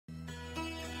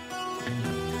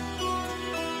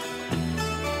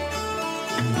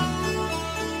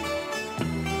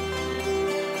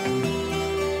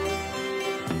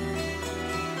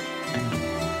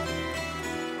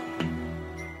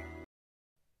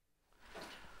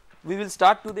We will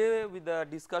start today with the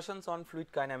discussions on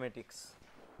fluid kinematics.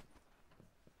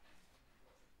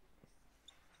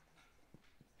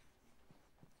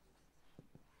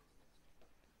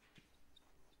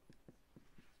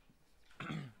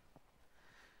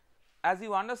 As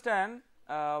you understand,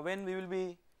 when we will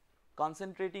be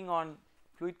concentrating on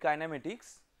fluid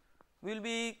kinematics, we will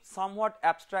be somewhat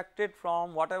abstracted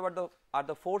from whatever are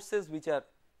the forces which are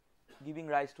giving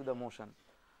rise to the motion,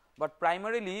 but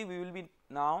primarily we will be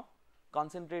now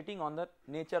concentrating on the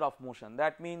nature of motion.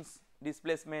 That means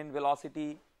displacement,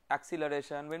 velocity,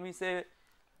 acceleration. When we say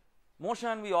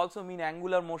motion, we also mean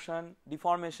angular motion,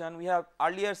 deformation. We have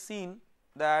earlier seen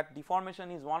that deformation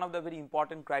is one of the very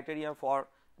important criteria for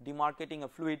demarcating a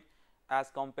fluid as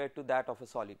compared to that of a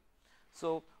solid.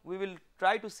 So we will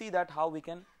try to see that how we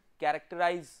can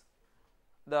characterize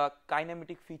the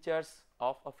kinematic features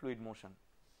of a fluid motion.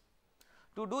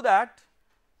 To do that,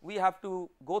 we have to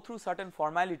go through certain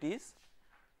formalities,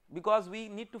 because we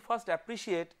need to first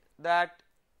appreciate that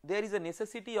there is a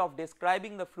necessity of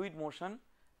describing the fluid motion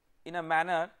in a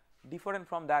manner different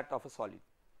from that of a solid.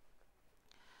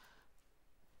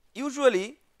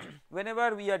 Usually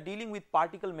whenever we are dealing with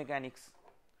particle mechanics,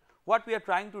 what we are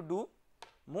trying to do,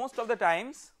 most of the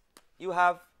times you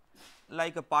have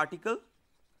like a particle,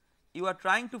 you are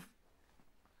trying to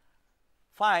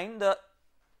find the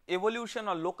evolution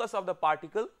or locus of the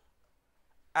particle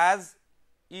as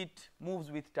it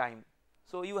moves with time.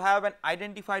 So you have an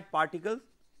identified particle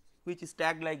which is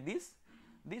tagged like this.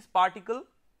 This particle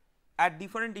at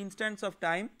different instants of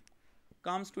time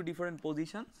comes to different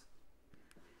positions,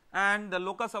 and the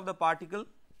locus of the particle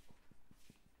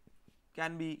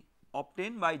can be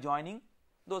obtained by joining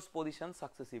those positions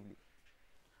successively.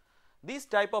 This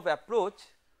type of approach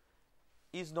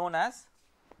is known as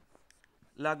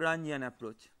Lagrangian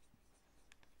approach.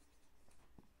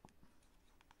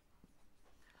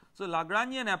 So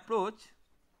Lagrangian approach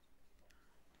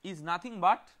is nothing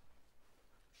but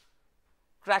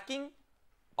tracking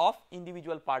of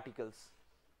individual particles.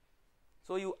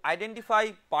 So you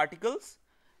identify particles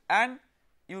and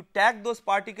you tag those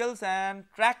particles and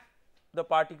track the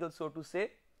particles, so to say,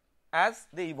 as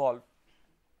they evolve.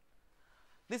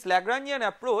 This Lagrangian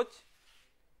approach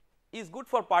is good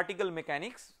for particle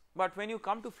mechanics, but when you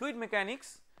come to fluid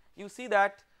mechanics, you see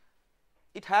that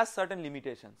it has certain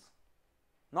limitations.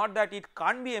 Not that it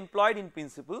can't be employed in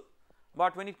principle,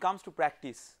 but when it comes to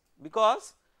practice,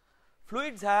 because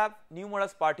fluids have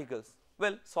numerous particles,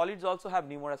 well, solids also have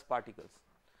numerous particles,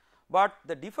 but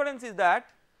the difference is that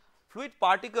fluid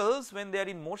particles, when they are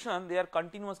in motion, they are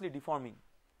continuously deforming.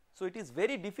 So it is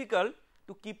very difficult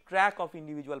to keep track of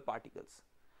individual particles,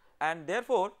 and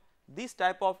therefore this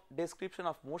type of description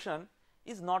of motion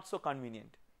is not so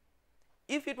convenient.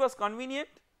 If it was convenient,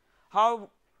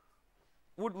 how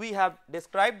would we have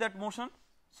described that motion?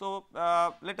 So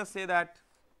let us say that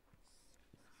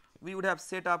we would have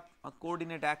set up a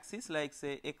coordinate axis like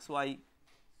say x, y,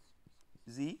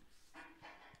 z,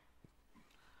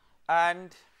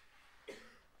 and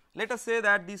let us say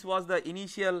that this was the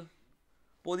initial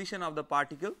position of the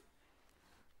particle,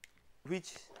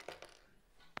 which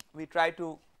we try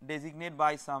to designate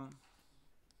by some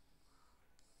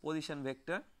position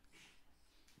vector,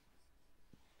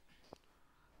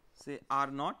 say r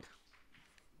naught.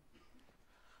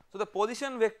 So the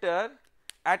position vector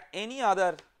at any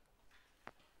other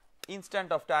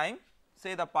instant of time,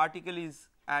 say the particle is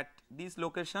at this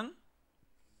location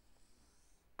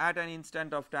at an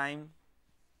instant of time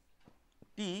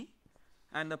t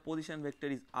and the position vector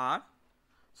is r.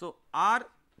 So r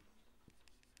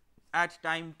at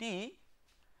time t,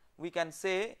 we can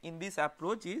say in this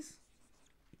approach is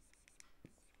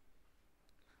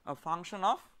a function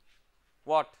of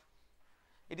what?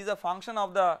 It is a function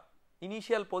of the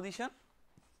initial position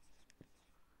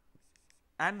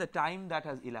and the time that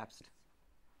has elapsed.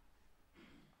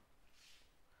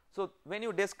 So when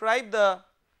you describe the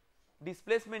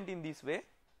displacement in this way,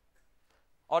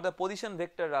 or the position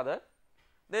vector rather,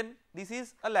 then this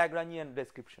is a Lagrangian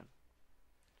description.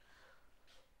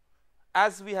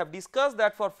 As we have discussed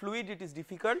that for fluid it is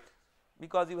difficult,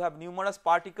 because you have numerous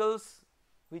particles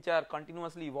which are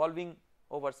continuously evolving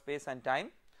over space and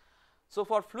time. So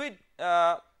for fluid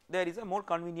there is a more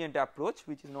convenient approach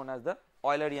which is known as the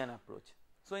Eulerian approach.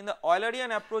 So in the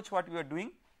Eulerian approach, what we are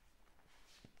doing,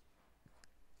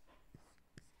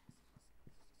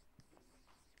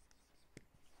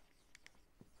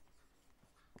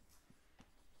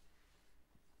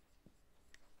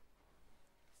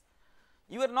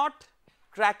 you are not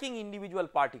tracking individual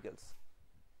particles.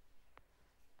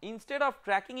 Instead of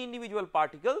tracking individual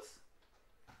particles,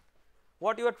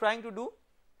 what you are trying to do,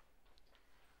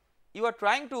 you are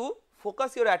trying to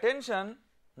focus your attention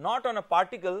not on a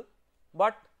particle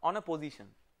but on a position.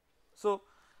 So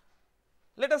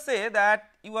let us say that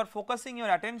you are focusing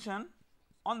your attention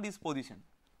on this position.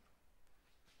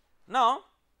 Now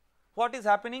what is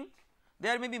happening,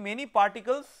 there may be many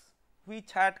particles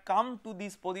which had come to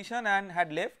this position and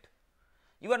had left.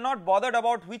 You are not bothered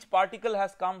about which particle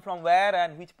has come from where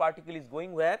and which particle is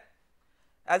going where,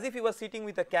 as if you were sitting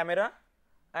with a camera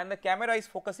and the camera is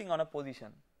focusing on a position.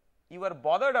 You are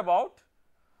bothered about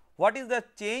what is the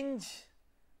change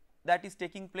that is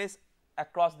taking place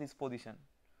across this position.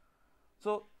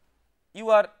 So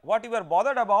what you are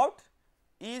bothered about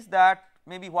is that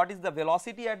maybe what is the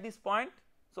velocity at this point.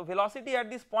 So velocity at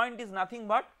this point is nothing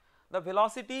but the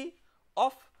velocity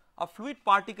of a fluid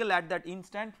particle at that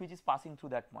instant which is passing through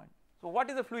that point. So what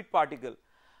is a fluid particle?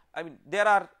 I mean, there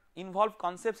are involved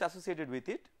concepts associated with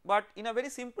it, but in a very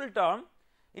simple term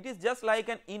it is just like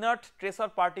an inert tracer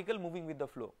particle moving with the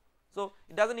flow. So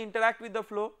it does not interact with the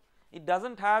flow, it does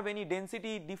not have any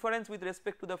density difference with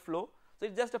respect to the flow, so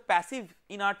it is just a passive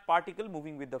inert particle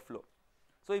moving with the flow.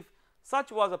 So if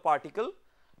such was a particle,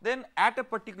 then at a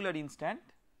particular instant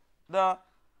the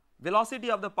velocity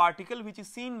of the particle which is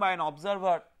seen by an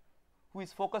observer who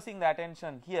is focusing the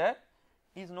attention here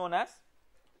is known as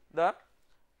that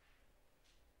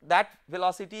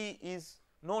velocity is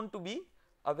known to be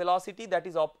a velocity that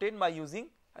is obtained by using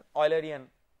an Eulerian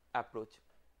approach.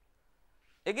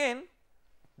 Again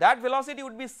that velocity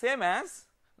would be same as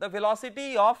the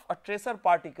velocity of a tracer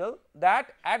particle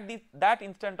that at that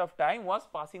instant of time was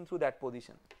passing through that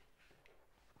position,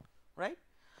 right.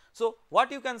 So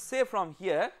what you can say from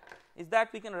here is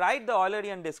that we can write the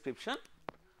Eulerian description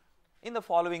in the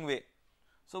following way.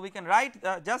 So we can write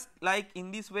just like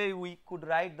in this way we could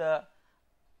write the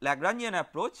Lagrangian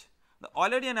approach. The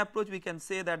Eulerian approach, we can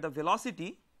say that the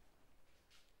velocity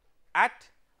at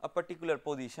a particular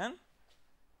position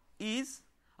is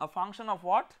a function of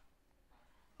what?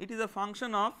 It is a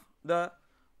function of the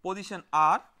position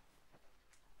r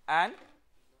and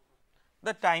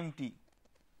the time t,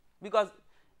 because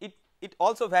it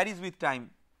also varies with time.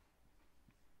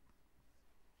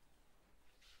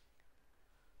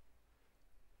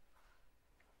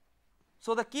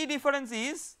 So the key difference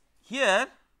is here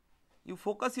you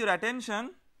focus your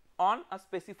attention on a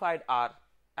specified r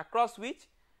across which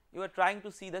you are trying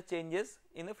to see the changes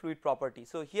in the fluid property.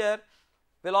 So here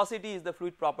velocity is the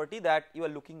fluid property that you are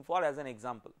looking for as an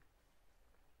example.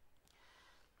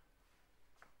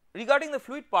 Regarding the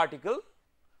fluid particle,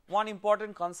 one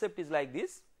important concept is like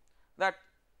this, that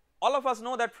all of us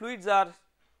know that fluids are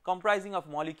comprising of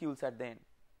molecules at the end.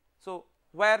 So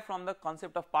where from the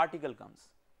concept of particle comes.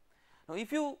 Now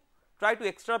if you try to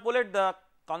extrapolate the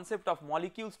concept of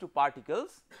molecules to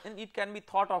particles, then it can be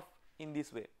thought of in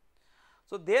this way.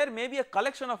 So there may be a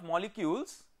collection of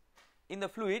molecules in the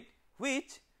fluid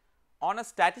which on a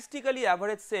statistically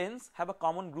average sense have a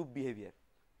common group behavior,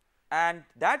 and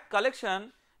that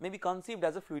collection may be conceived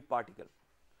as a fluid particle,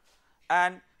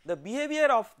 and the behavior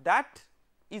of that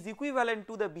is equivalent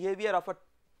to the behavior of a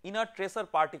inert tracer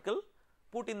particle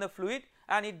put in the fluid,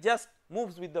 and it just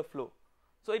moves with the flow.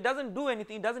 So it does not do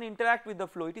anything, it does not interact with the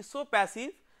flow, it is so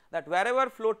passive that wherever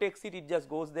flow takes it, it just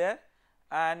goes there,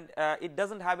 and it does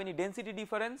not have any density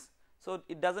difference. So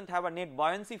it does not have a net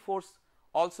buoyancy force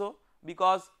also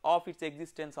because of its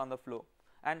existence on the flow,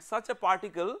 and such a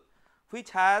particle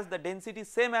which has the density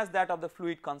same as that of the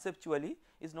fluid conceptually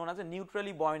is known as a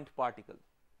neutrally buoyant particle.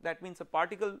 That means a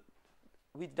particle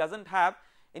which does not have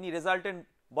any resultant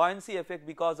buoyancy effect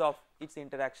because of its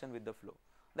interaction with the flow.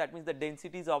 That means the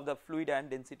densities of the fluid and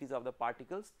densities of the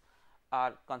particles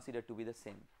are considered to be the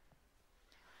same.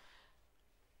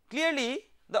 Clearly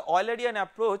the Eulerian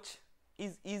approach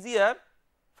is easier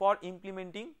for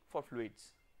implementing for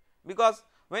fluids, because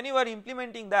when you are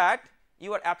implementing that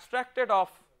you are abstracted of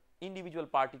individual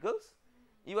particles,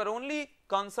 you are only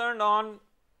concerned on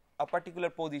a particular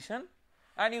position,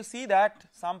 and you see that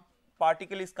some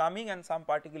particle is coming and some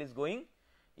particle is going.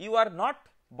 You are not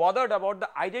bothered about the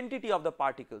identity of the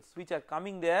particles which are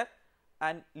coming there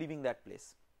and leaving that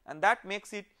place, and that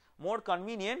makes it more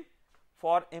convenient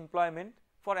for employment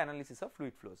for analysis of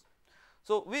fluid flows.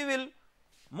 So we will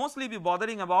mostly be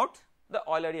bothering about the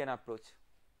Eulerian approach.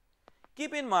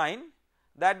 Keep in mind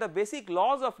that the basic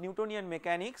laws of Newtonian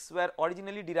mechanics were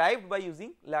originally derived by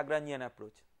using Lagrangian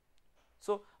approach.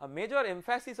 So a major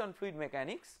emphasis on fluid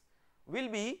mechanics will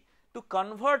be to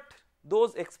convert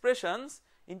those expressions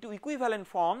into equivalent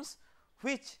forms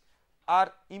which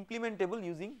are implementable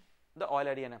using the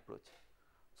Eulerian approach.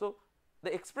 So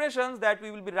the expressions that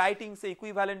we will be writing, say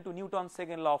equivalent to Newton's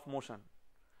second law of motion,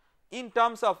 in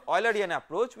terms of Eulerian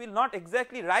approach will not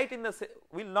exactly write in the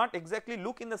will not exactly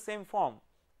look in the same form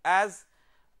as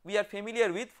we are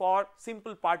familiar with for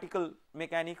simple particle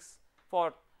mechanics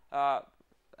for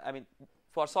I mean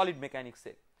for solid mechanics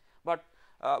say, but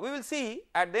we will see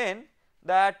at the end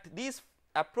that these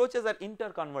approaches are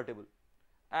interconvertible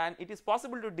and it is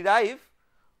possible to derive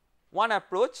one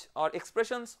approach or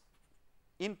expressions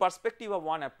in perspective of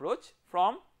one approach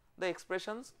from the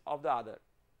expressions of the other,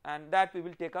 and that we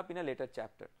will take up in a later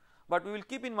chapter. But we will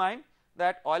keep in mind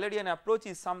that Eulerian approach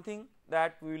is something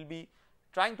that we will be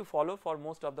trying to follow for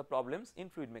most of the problems in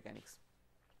fluid mechanics.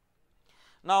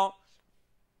 Now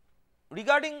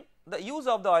regarding the use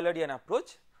of the Eulerian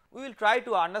approach, we will try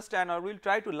to understand or we will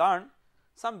try to learn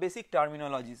some basic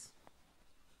terminologies.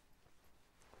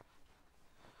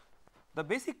 The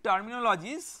basic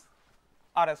terminologies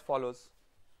are as follows.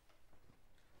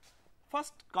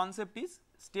 First concept is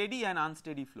steady and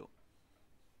unsteady flow.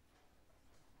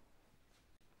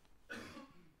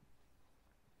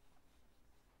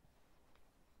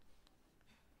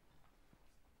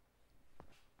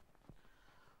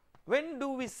 When do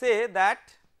we say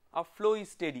that a flow is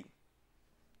steady?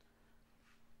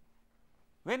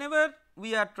 Whenever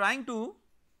we are trying to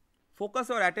focus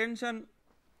our attention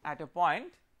at a point,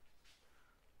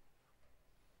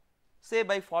 say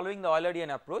by following the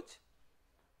Eulerian approach,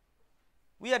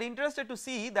 we are interested to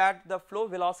see that the flow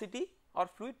velocity or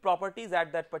fluid properties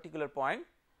at that particular point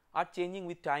are changing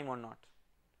with time or not.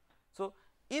 So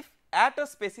if at a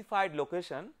specified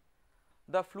location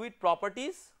the fluid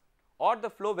properties or the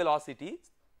flow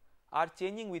velocities are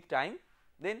changing with time,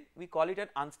 then we call it an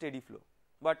unsteady flow,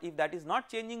 but if that is not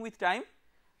changing with time,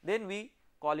 then we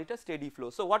call it a steady flow.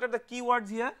 So what are the keywords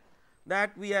here?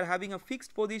 That we are having a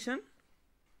fixed position,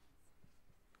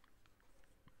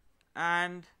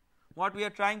 and what we are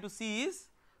trying to see is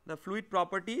the fluid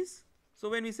properties. So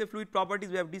when we say fluid properties,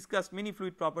 we have discussed many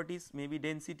fluid properties, maybe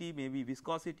density, maybe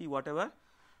viscosity, whatever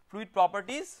fluid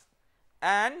properties,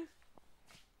 and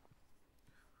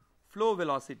flow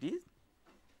velocities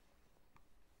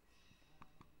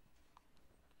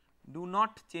do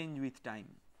not change with time.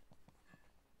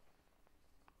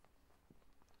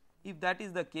 If that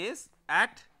is the case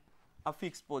at a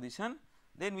fixed position,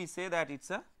 then we say that it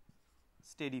is a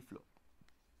steady flow.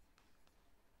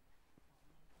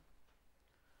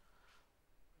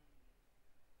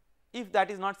 If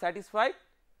that is not satisfied,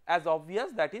 as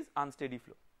obvious, that is unsteady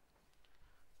flow.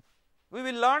 We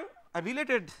will learn a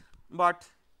related but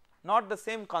not the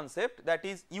same concept, that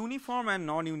is uniform and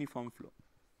non-uniform flow.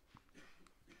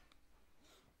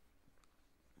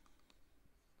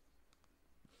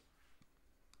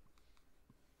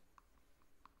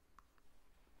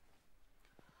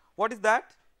 What is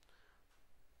that?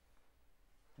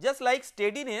 Just like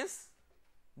steadiness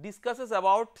discusses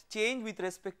about change with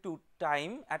respect to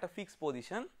time at a fixed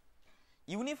position,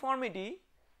 uniformity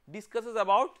discusses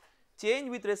about change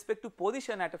with respect to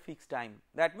position at a fixed time.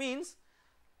 That means,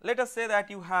 let us say that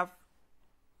you have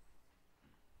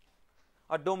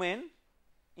a domain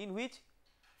in which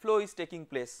flow is taking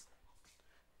place.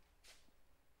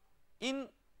 In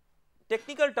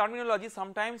technical terminology,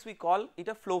 sometimes we call it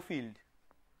a flow field.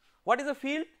 What is a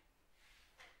field?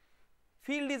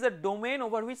 Field is a domain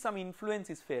over which some influence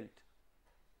is felt.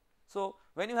 So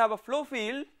when you have a flow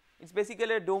field, it is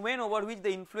basically a domain over which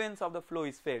the influence of the flow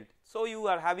is felt. So you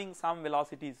are having some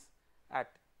velocities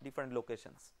at different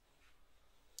locations.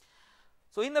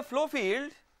 So in the flow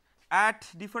field at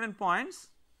different points,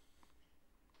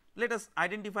 let us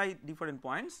identify different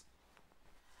points.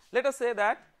 Let us say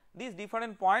that these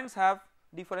different points have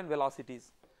different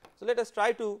velocities. So let us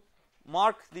try to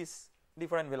mark these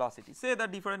different velocities. Say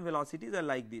that different velocities are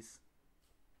like this.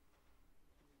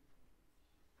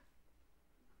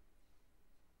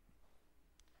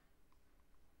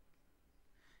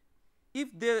 If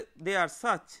they are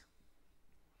such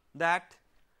that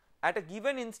at a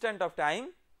given instant of time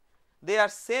they are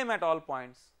same at all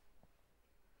points,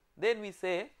 then we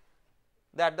say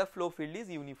that the flow field is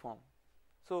uniform.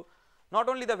 So not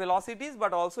only the velocities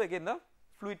but also again the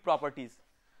fluid properties.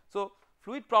 So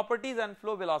fluid properties and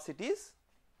flow velocities.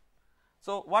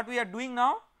 So what we are doing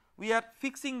now, we are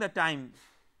fixing the time.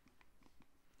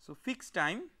 So fixed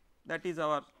time, that is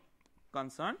our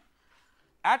concern.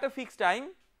 At a fixed time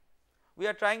we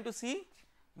are trying to see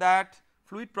that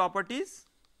fluid properties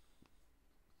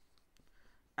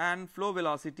and flow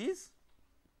velocities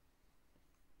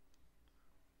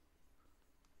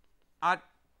are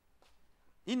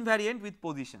invariant with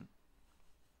position.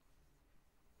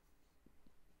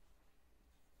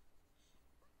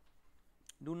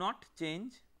 Do not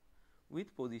change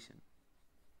with position.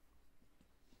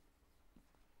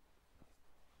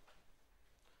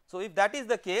 So, if that is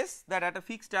the case, that at a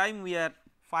fixed time we are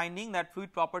finding that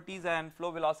fluid properties and flow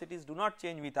velocities do not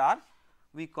change with r,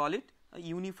 we call it a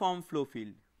uniform flow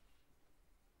field.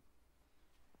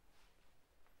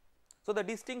 So, the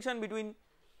distinction between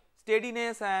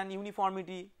steadiness and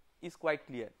uniformity is quite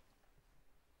clear.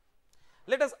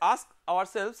 Let us ask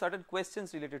ourselves certain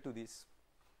questions related to this.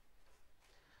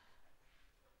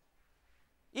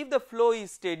 If the flow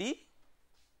is steady,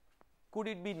 could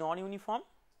it be non-uniform?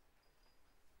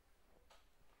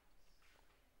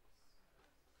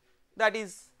 That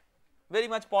is very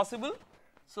much possible.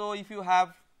 So, if you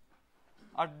have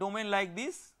a domain like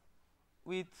this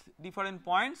with different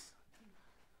points,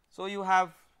 so you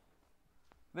have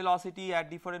velocity at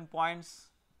different points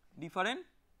different,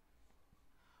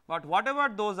 but whatever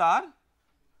those are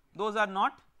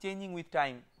not changing with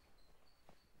time.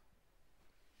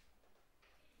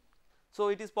 So,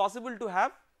 it is possible to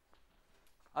have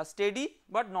a steady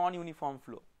but non-uniform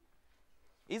flow.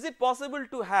 Is it possible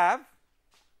to have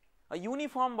a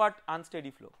uniform but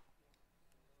unsteady flow?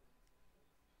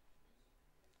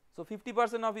 So,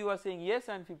 50% of you are saying yes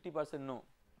and 50% no.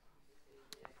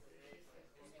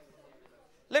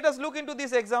 Let us look into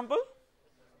this example.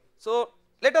 So,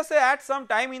 let us say at some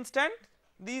time instant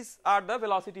these are the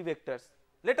velocity vectors.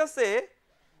 Let us say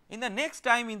in the next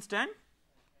time instant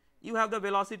you have the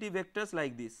velocity vectors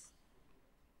like this.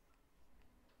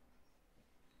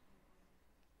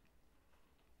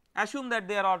 Assume that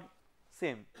they are all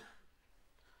same.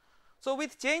 So,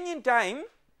 with change in time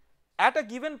at a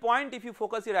given point, if you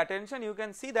focus your attention, you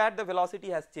can see that the velocity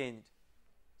has changed.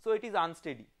 So, it is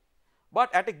unsteady,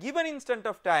 but at a given instant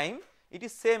of time it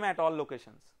is same at all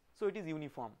locations. So, it is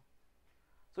uniform.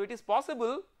 So, it is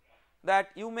possible that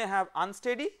you may have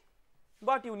unsteady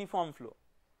but uniform flow,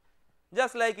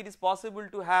 just like it is possible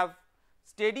to have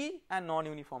steady and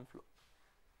non-uniform flow.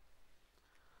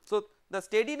 So, the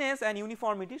steadiness and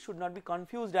uniformity should not be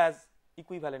confused as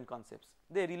equivalent concepts,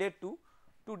 they relate to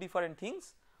two different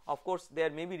things. Of course, there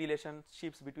may be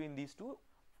relationships between these two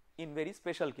in very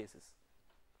special cases.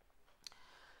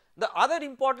 The other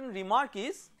important remark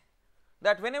is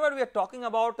that whenever we are talking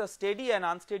about a steady and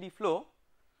unsteady flow,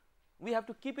 we have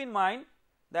to keep in mind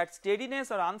that steadiness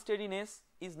or unsteadiness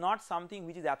is not something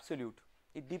which is absolute.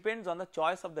 It depends on the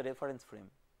choice of the reference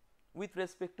frame with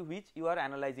respect to which you are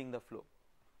analyzing the flow,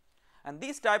 and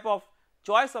this type of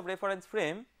choice of reference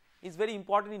frame is very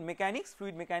important in mechanics.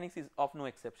 Fluid mechanics is of no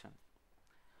exception.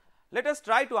 Let us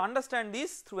try to understand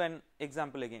this through an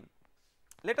example again.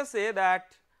 Let us say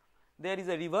that there is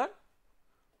a river,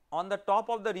 on the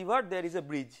top of the river there is a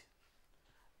bridge,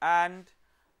 and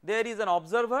there is an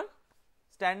observer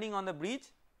standing on the bridge.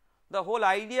 The whole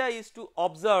idea is to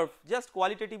observe, just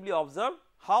qualitatively observe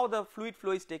how the fluid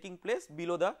flow is taking place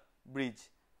below the bridge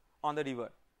on the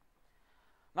river.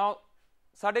 Now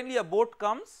suddenly a boat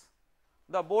comes,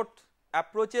 the boat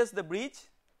approaches the bridge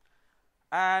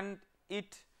and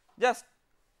it just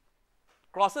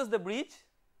crosses the bridge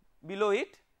below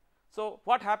it. So,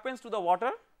 what happens to the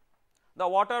water? The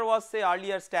water was say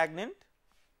earlier stagnant,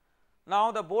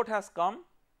 now the boat has come,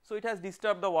 so it has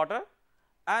disturbed the water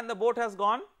and the boat has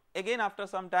gone. Again after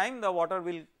some time the water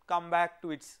will come back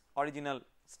to its original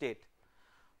state.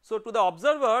 So, to the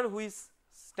observer who is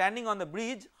standing on the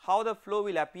bridge, how the flow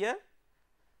will appear?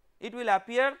 It will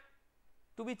appear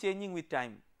to be changing with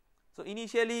time. So,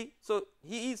 initially, so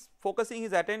he is focusing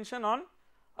his attention on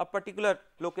a particular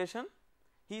location,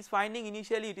 he is finding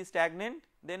initially it is stagnant,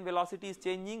 then velocity is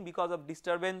changing because of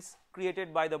disturbance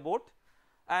created by the boat,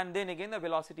 and then again the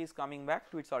velocity is coming back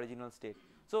to its original state.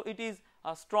 So, it is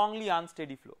a strongly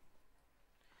unsteady flow.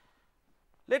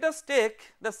 Let us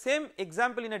take the same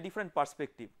example in a different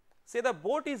perspective. Say the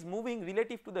boat is moving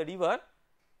relative to the river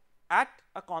at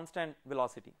a constant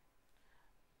velocity,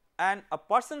 and a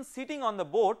person sitting on the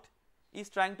boat is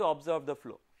trying to observe the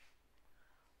flow.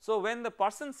 So, when the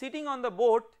person sitting on the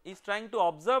boat is trying to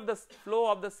observe the flow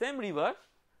of the same river,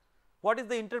 what is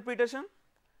the interpretation?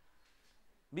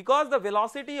 Because the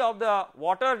velocity of the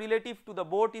water relative to the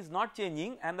boat is not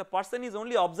changing and the person is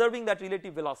only observing that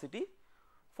relative velocity,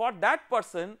 for that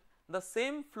person the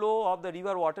same flow of the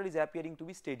river water is appearing to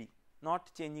be steady, not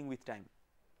changing with time.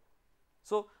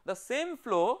 So, the same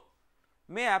flow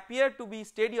may appear to be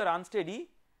steady or unsteady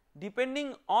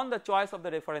depending on the choice of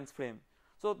the reference frame.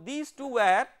 So, these two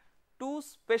were two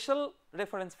special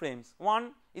reference frames.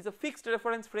 One is a fixed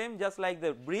reference frame just like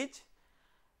the bridge,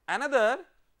 another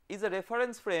is a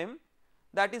reference frame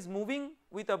that is moving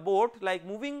with a boat, like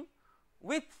moving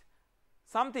with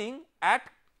something at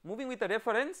moving with a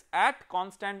reference at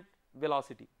constant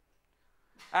velocity.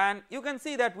 And you can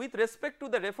see that with respect to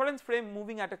the reference frame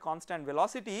moving at a constant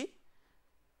velocity,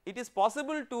 it is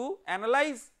possible to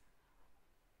analyze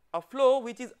a flow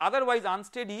which is otherwise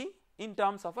unsteady in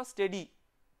terms of a steady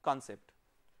concept.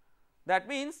 That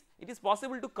means it is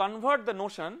possible to convert the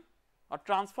notion or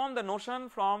transform the notion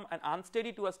from an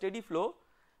unsteady to a steady flow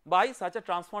by such a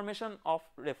transformation of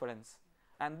reference,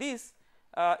 and this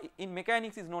in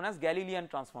mechanics is known as Galilean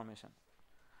transformation.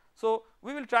 So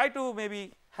we will try to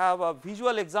maybe have a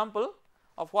visual example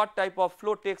of what type of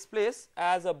flow takes place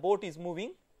as a boat is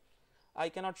moving. I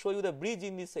cannot show you the bridge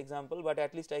in this example, but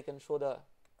at least I can show the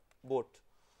boat.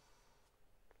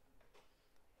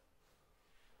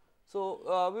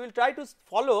 So we will try to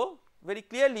follow very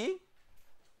clearly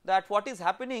that what is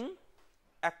happening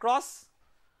across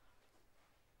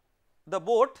the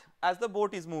boat as the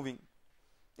boat is moving.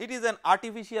 It is an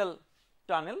artificial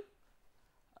tunnel.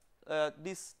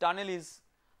 This tunnel is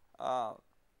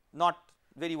not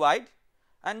very wide,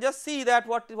 and just see that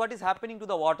what is happening to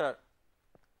the water.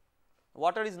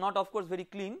 Water is not of course very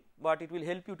clean, but it will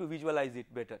help you to visualize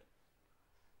it better.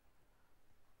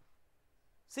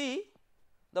 See,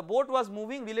 the boat was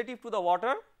moving relative to the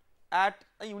water at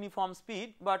a uniform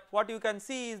speed, but what you can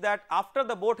see is that after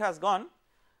the boat has gone,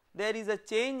 there is a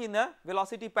change in the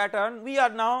velocity pattern. We are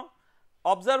now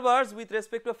observers with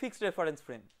respect to a fixed reference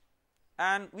frame,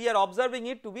 and we are observing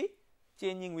it to be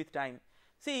changing with time.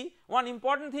 See, one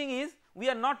important thing is we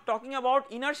are not talking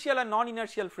about inertial and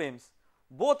non-inertial frames,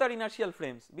 both are inertial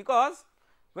frames, because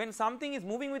when something is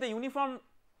moving with a uniform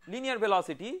linear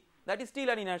velocity, that is still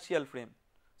an inertial frame.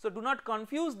 So do not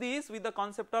confuse this with the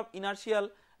concept of inertial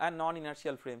and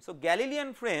non-inertial frame. So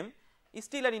Galilean frame is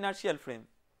still an inertial frame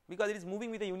because it is moving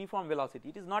with a uniform velocity,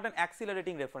 it is not an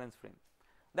accelerating reference frame,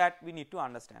 that we need to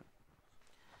understand.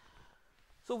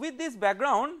 So with this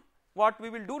background, what we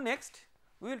will do next,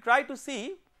 we will try to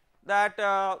see that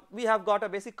we have got a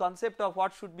basic concept of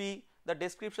what should be the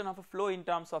description of a flow in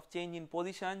terms of change in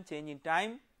position, change in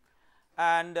time,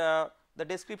 and the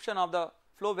description of the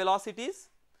flow velocities.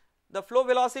 The flow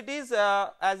velocities,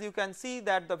 as you can see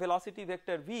that the velocity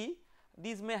vector v,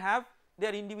 these may have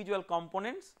their individual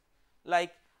components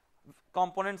like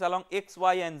components along x,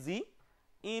 y and z.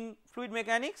 In fluid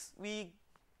mechanics we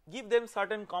give them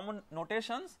certain common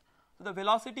notations. So the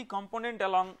velocity component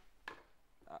along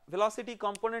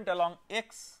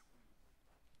x,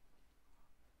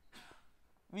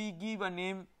 we give a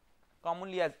name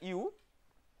commonly as u.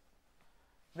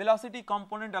 Velocity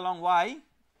component along y,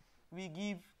 we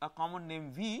give a common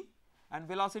name v, and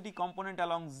velocity component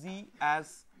along z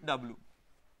as w.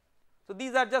 So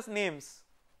these are just names,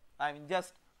 I mean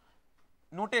just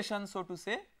notation, so to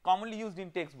say, commonly used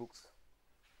in textbooks.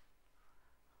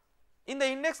 In the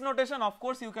index notation, of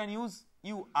course you can use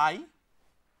ui,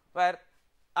 where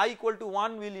I equal to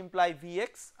 1 will imply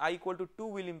vx, I equal to 2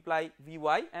 will imply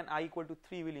vy, and I equal to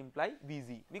 3 will imply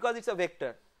vz, because it is a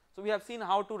vector. So we have seen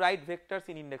how to write vectors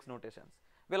in index notations,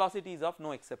 velocity is of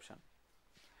no exception.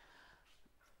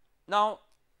 Now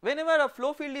whenever a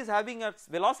flow field is having a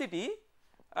velocity,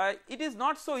 it is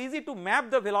not so easy to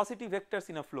map the velocity vectors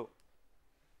in a flow.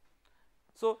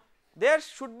 So there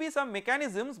should be some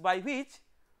mechanisms by which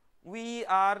we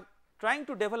are trying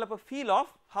to develop a feel of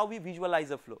how we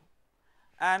visualize a flow,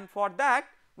 and for that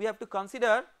we have to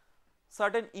consider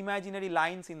certain imaginary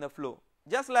lines in the flow.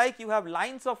 Just like you have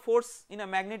lines of force in a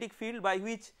magnetic field by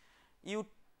which you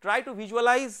try to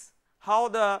visualize how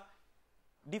the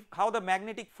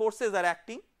magnetic forces are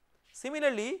acting,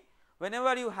 similarly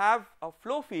whenever you have a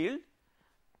flow field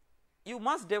you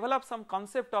must develop some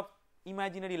concept of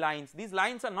imaginary lines. These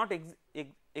lines are not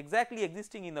exactly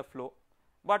existing in the flow,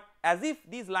 but as if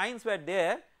these lines were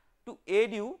there to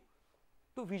aid you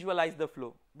to visualize the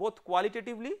flow both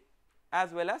qualitatively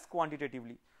as well as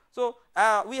quantitatively. So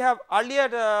we have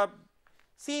earlier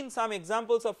seen some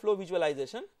examples of flow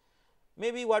visualization.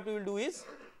 Maybe what we will do is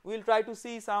we will try to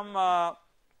see some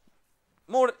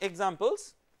more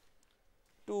examples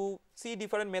to see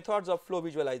different methods of flow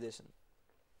visualization.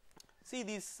 See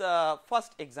this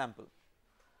first example.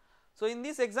 So in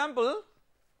this example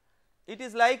it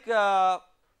is like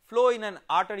flow in an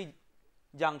artery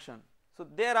junction. So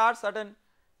there are certain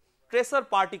tracer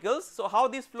particles. So how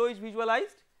this flow is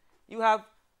visualized? You have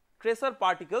tracer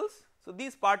particles. So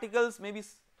these particles may be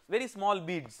very small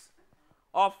beads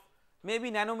of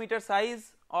maybe nanometer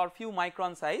size or few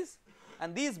micron size,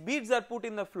 and these beads are put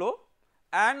in the flow,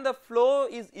 and the flow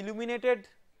is illuminated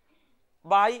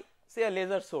by say a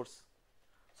laser source.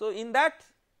 So in that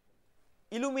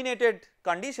illuminated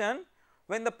condition,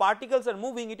 when the particles are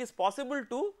moving, it is possible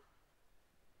to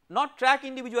not track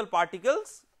individual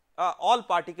particles, all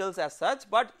particles as such,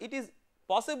 but it is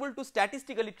possible to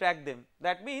statistically track them.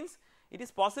 That means it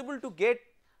is possible to get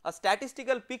a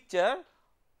statistical picture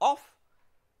of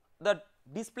the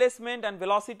displacement and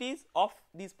velocities of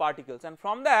these particles, and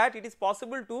from that it is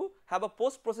possible to have a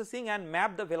post processing and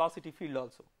map the velocity field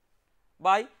also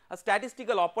by a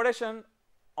statistical operation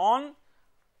on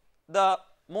the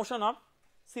motion of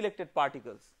selected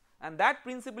particles, and that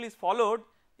principle is followed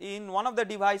in one of the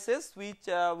devices which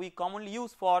we commonly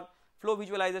use for flow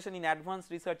visualization in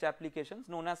advanced research applications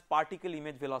known as particle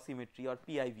image velocimetry or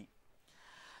PIV.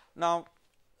 Now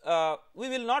we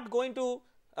will not go into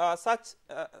such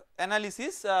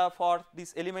analysis for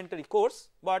this elementary course,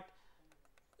 but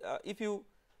if you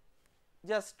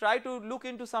just try to look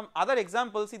into some other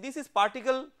examples, see this is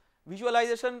particle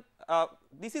visualization,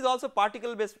 this is also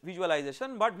particle based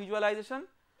visualization, but visualization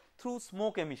through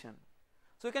smoke emission.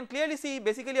 So you can clearly see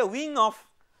basically a wing of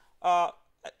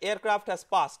aircraft has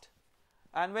passed,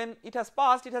 and when it has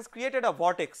passed it has created a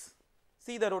vortex,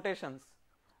 see the rotations,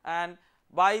 and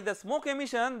by the smoke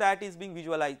emission that is being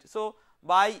visualized. So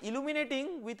by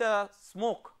illuminating with a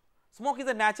smoke is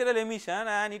a natural emission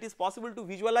and it is possible to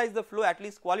visualize the flow at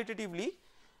least qualitatively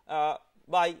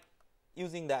by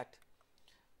using that.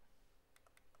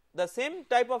 The same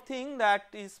type of thing that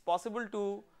is possible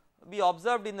to be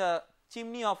observed in the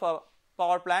chimney of a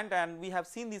power plant, and we have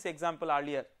seen this example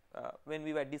earlier when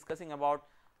we were discussing about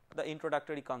the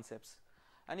introductory concepts,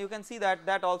 and you can see that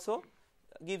that also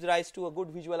gives rise to a good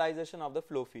visualization of the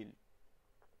flow field.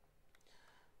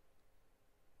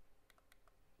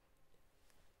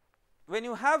 When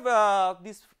you have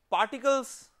these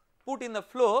particles put in the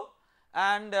flow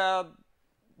and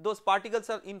those particles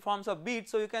are in forms of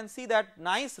beads, so you can see that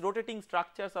nice rotating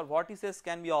structures or vortices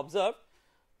can be observed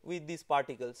with these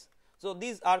particles. So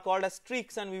these are called as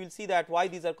streaks, and we will see that why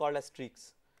these are called as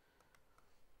streaks.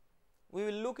 We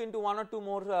will look into one or two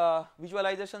more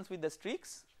visualizations with the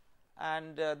streaks,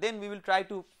 and then we will try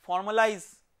to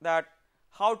formalize that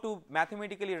how to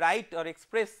mathematically write or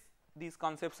express these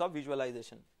concepts of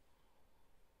visualization.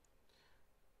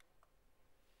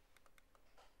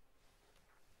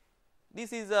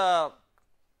 This is a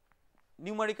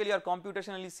numerically or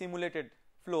computationally simulated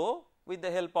flow with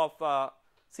the help of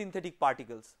synthetic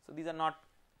particles. So these are not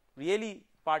really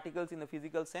particles in the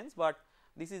physical sense, but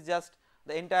this is just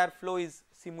the entire flow is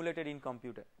simulated in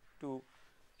computer to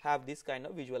have this kind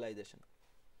of visualization.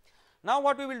 Now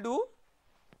what we will do,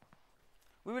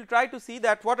 we will try to see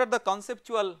that what are the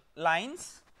conceptual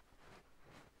lines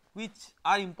which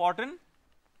are important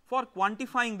for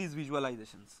quantifying these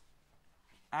visualizations,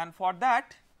 and for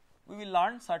that we will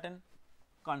learn certain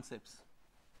concepts.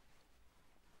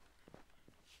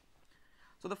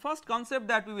 So the first concept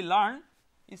that we will learn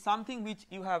is something which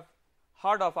you have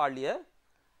heard of earlier,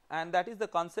 and that is the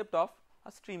concept of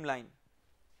a streamline.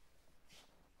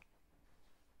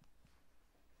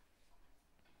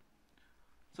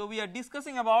 So we are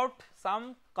discussing about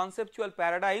some conceptual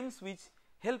paradigms which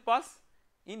help us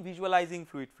in visualizing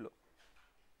fluid flow.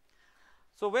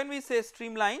 So when we say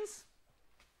streamlines,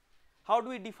 how do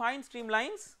we define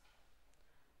streamlines?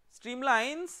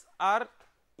 Streamlines are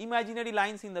imaginary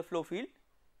lines in the flow field,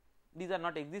 these are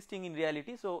not existing in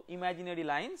reality. So imaginary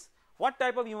lines, what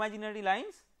type of imaginary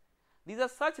lines? These are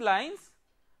such lines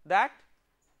that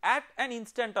at an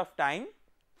instant of time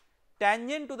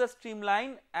tangent to the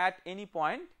streamline at any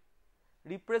point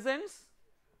represents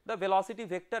the velocity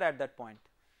vector at that point.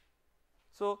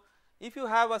 So if you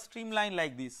have a streamline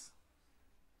like this,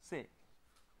 say,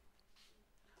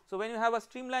 so when you have a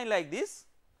streamline like this,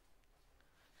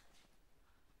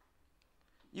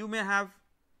 you may have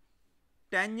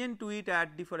tangent to it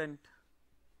at different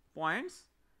points,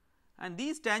 and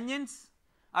these tangents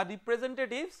are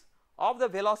representatives of the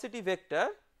velocity vector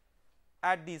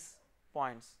at these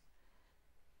points.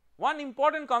 One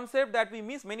important concept that we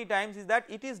miss many times is that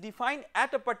it is defined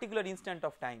at a particular instant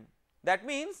of time. That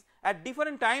means at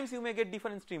different times you may get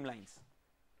different streamlines.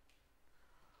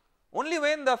 Only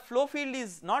when the flow field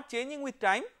is not changing with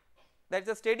time, that is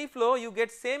a steady flow, you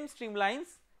get same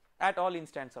streamlines at all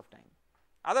instants of time,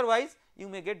 otherwise you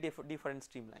may get different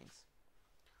streamlines.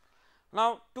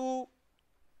 Now to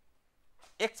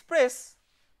express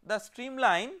the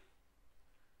streamline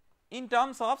in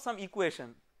terms of some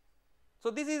equation, so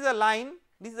this is a line,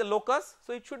 this is a locus,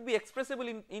 so it should be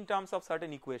expressible in terms of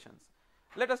certain equations.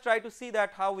 Let us try to see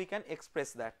that how we can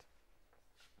express that.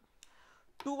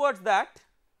 Towards that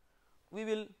we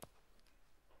will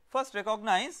first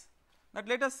recognize that,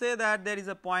 let us say that there is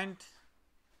a point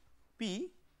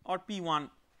P or P1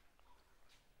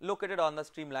 located on the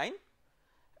streamline,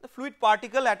 the fluid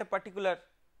particle at a particular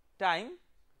time,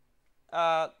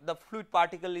 the fluid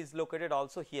particle is located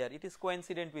also here, it is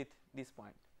coincident with this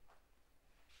point.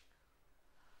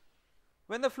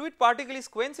 When the fluid particle is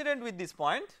coincident with this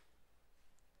point,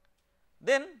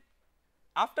 then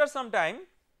after some time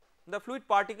the fluid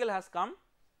particle has come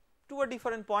to a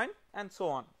different point and so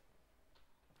on.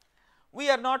 We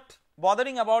are not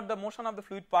bothering about the motion of the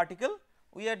fluid particle,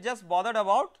 we are just bothered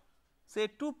about say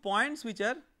 2 points which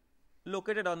are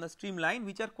located on the streamline,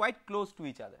 which are quite close to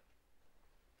each other,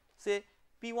 say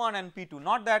P1 and P2,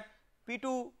 not that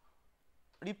P2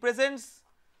 represents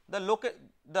the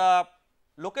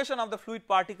location of the fluid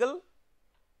particle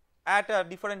at a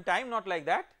different time, not like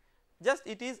that, just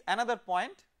it is another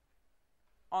point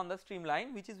on the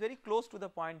streamline which is very close to the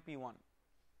point P1.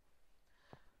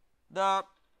 The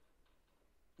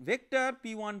vector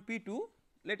P1 P2,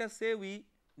 let us say we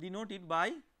denote it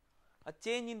by a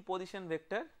change in position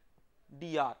vector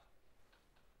dr,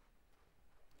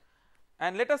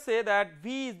 and let us say that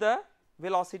v is the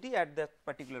velocity at that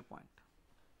particular point.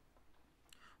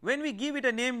 When we give it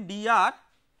a name dr,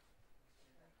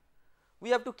 we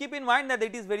have to keep in mind that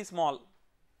it is very small,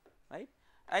 right,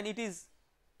 and it is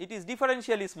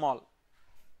differentially small.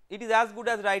 It is as good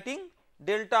as writing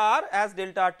delta r as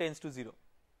delta r tends to 0.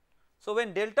 So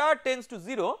when delta r tends to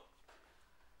 0,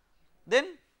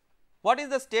 then what is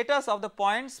the status of the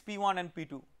points P1 and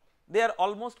P2? They are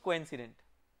almost coincident.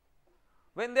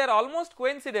 When they are almost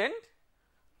coincident,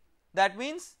 that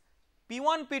means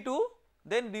P1 P2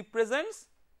 then represents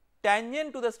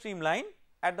tangent to the streamline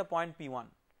at the point P1.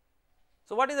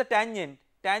 So what is the tangent?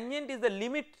 Tangent is the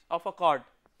limit of a chord,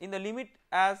 in the limit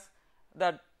as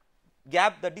the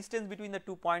gap, the distance between the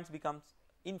 2 points becomes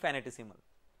infinitesimal.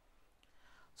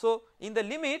 So in the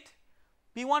limit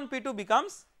P1 P2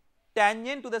 becomes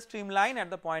tangent to the streamline at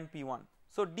the point P1.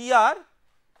 So dr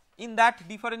in that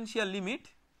differential limit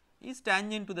is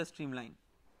tangent to the streamline.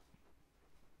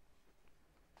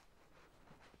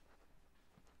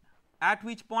 At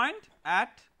which point?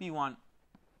 At P1.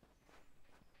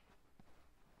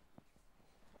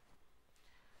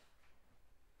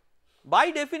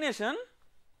 By definition,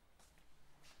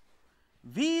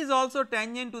 V is also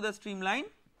tangent to the streamline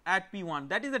at P1,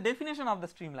 that is the definition of the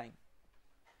streamline.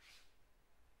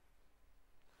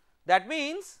 That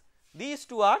means these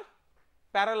two are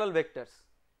parallel vectors.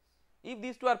 If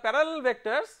these two are parallel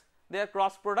vectors, their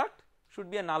cross product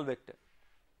should be a null vector.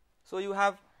 So you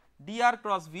have dr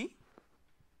cross V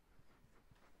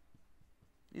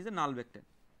is a null vector.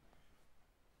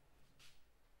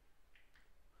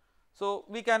 So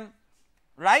we can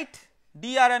write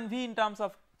dr and V in terms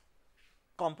of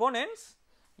components.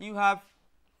 You have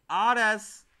r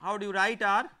as, how do you write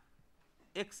r?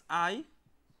 xi,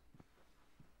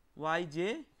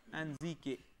 yj and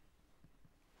zk,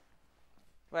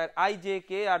 where I, j,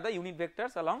 k are the unit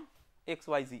vectors along x,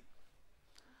 y, z.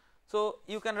 So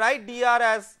you can write dr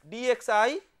as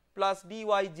dxi plus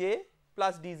dyj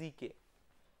plus dzk.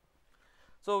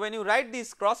 So when you write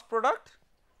this cross product,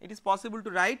 it is possible to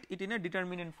write it in a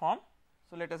determinant form.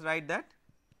 So let us write that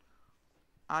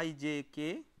I, j,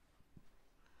 k,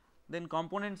 then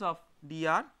components of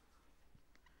dr,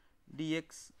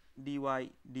 dx, dy,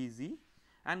 dz,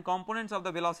 and components of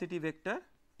the velocity vector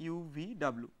u, v,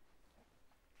 w.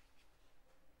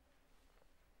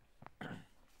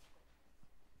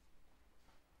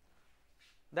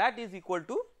 That is equal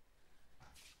to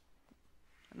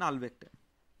null vector.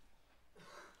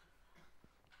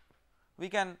 We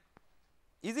can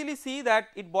easily see that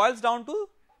it boils down to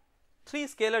 3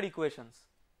 scalar equations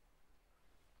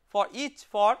for each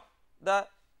for the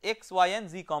x, y and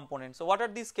z components. So what are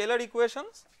these scalar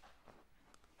equations?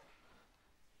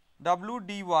 W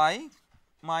dy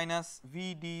minus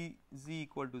v dz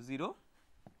equal to 0,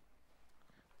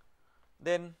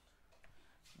 then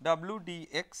w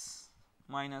dx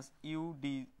minus u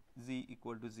dz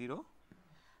equal to 0,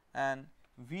 and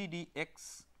v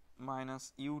dx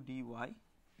minus u dy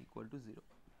equal to 0.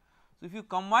 So if you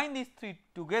combine these 3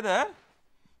 together,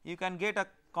 you can get a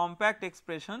compact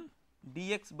expression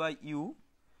dx by u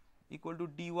equal to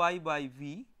dy by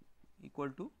v equal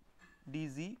to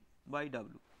dz by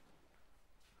w,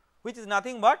 which is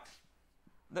nothing but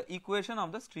the equation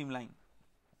of the streamline.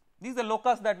 This is the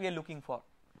locus that we are looking for.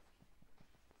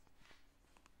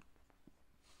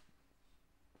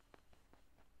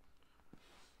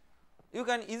 You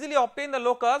can easily obtain the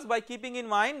locus by keeping in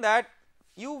mind that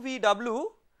u, v,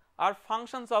 w are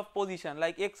functions of position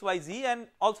like x, y, z and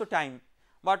also time,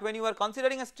 but when you are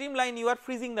considering a streamline you are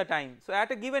freezing the time. So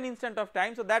at a given instant of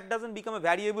time, so that does not become a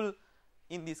variable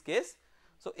in this case.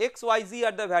 So x, y, z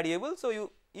are the variables. So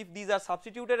you, if these are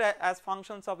substituted as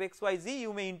functions of x, y, z,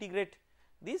 you may integrate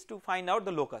these to find out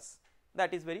the locus.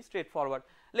 That is very straightforward.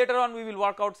 Later on we will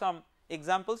work out some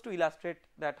examples to illustrate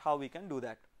that how we can do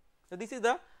that. So this is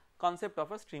the concept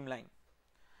of a streamline.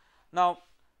 Now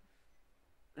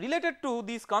related to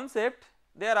this concept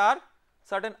there are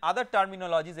certain other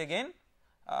terminologies again,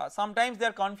 sometimes they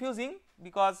are confusing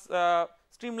because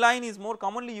streamline is more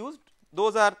commonly used,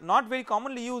 those are not very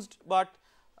commonly used, but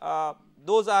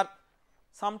those are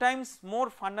sometimes more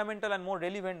fundamental and more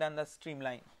relevant than the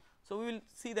streamline. So, we will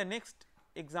see the next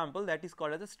example, that is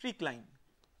called as a streak line.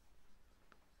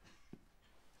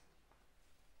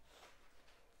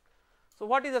 So,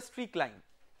 what is a streak line?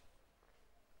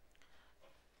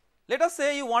 Let us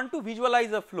say you want to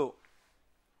visualize a flow,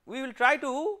 we will try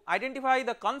to identify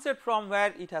the concept from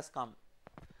where it has come.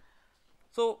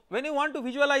 So, when you want to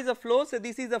visualize a flow, say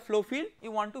this is a flow field,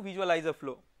 you want to visualize a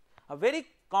flow. A very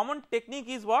common technique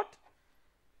is what?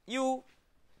 You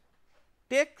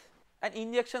take an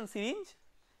injection syringe,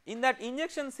 in that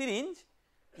injection syringe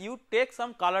you take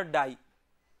some colored dye,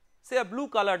 say a blue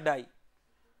colored dye.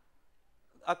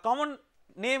 A common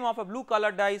name of a blue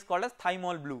colored dye is called as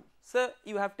thymol blue. So,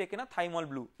 you have taken a thymol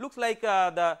blue, looks like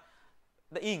the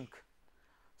ink.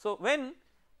 So, when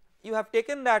you have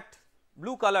taken that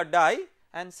blue colored dye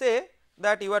and say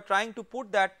that you are trying to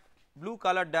put that blue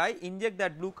colored dye, inject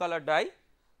that blue colored dye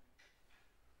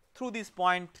through this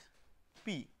point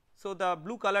P. So, the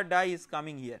blue colored dye is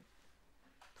coming here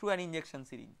through an injection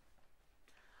syringe.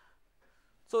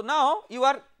 So, now you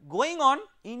are going on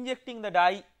injecting the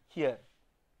dye here.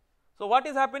 So, what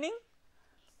is happening?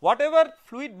 Whatever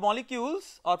fluid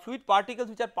molecules or fluid particles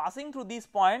which are passing through this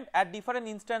point at different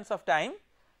instants of time,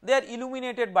 they are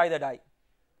illuminated by the dye,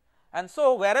 and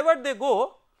so wherever they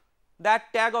go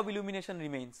that tag of illumination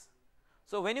remains.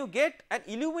 So, when you get an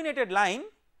illuminated line,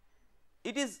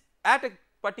 it is at a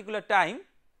particular time,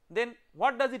 then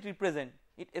what does it represent?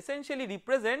 It essentially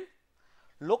represents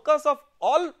locus of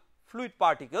all fluid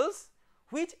particles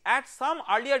which at some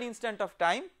earlier instant of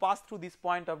time pass through this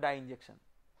point of dye injection.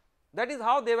 That is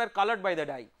how they were colored by the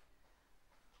dye.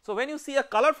 So, when you see a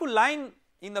colorful line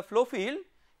in the flow field,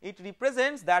 it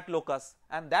represents that locus,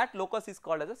 and that locus is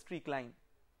called as a streak line.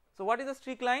 So, what is a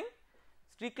streak line?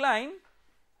 Streak line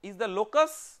is the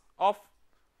locus of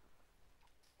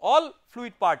all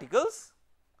fluid particles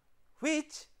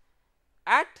which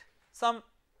at some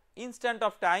instant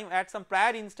of time, at some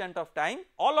prior instant of time,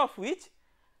 all of which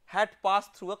had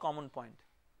passed through a common point.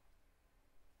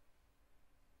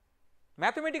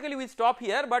 Mathematically we stop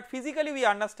here, but physically we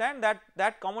understand that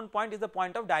that common point is the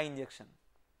point of dye injection.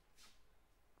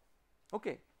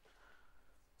 Okay.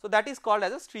 So, that is called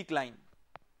as a streak line.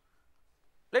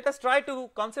 Let us try to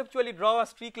conceptually draw a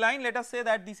streak line. Let us say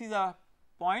that this is a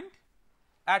point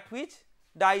at which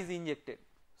dye is injected.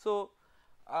 So,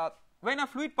 when a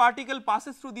fluid particle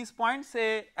passes through this point,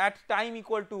 say at time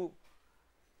equal to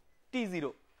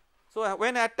t0. So,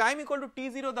 when at time equal to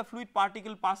t0 the fluid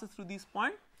particle passes through this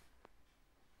point,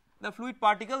 the fluid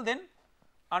particle then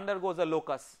undergoes a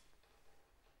locus.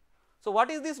 So, what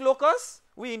is this locus?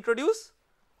 We introduce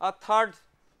a third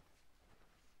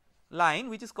line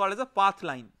which is called as a path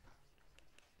line.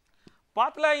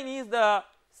 Path line is the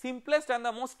simplest and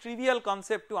the most trivial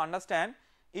concept to understand.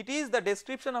 It is the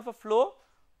description of a flow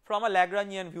from a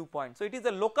Lagrangian viewpoint. So, it is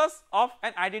the locus of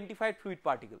an identified fluid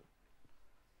particle.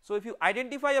 So, if you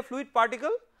identify a fluid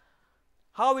particle,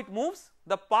 how it moves,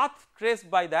 the path traced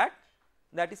by that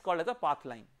is called as a path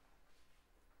line.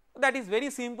 That is very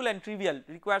simple and trivial,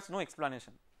 requires no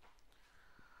explanation.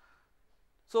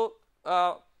 So,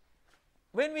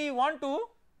 when we want to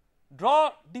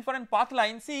draw different path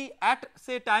lines, see at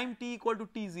say time t equal to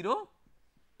t0,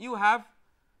 you have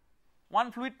one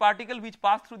fluid particle which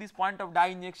passed through this point of dye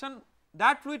injection.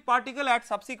 That fluid particle at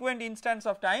subsequent instants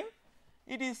of time,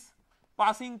 it is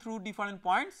passing through different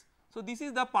points. So, this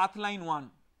is the path line 1.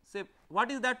 Say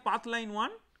what is that path line 1?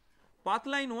 Path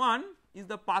line 1 is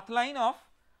the path line of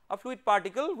a fluid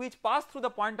particle which passed through the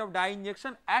point of dye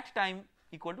injection at time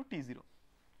equal to t0.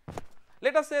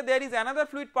 Let us say there is another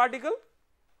fluid particle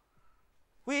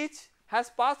which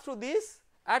has passed through this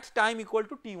at time equal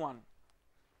to t1,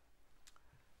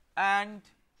 and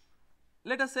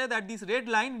let us say that this red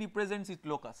line represents its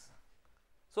locus.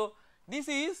 So, this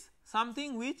is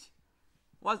something which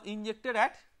was injected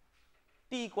at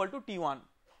t equal to t1.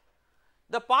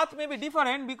 The path may be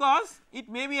different because it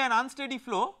may be an unsteady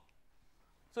flow.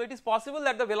 So, it is possible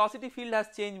that the velocity field has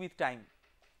changed with time.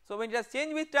 So, when it has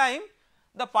changed with time,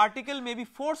 the particle may be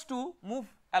forced to move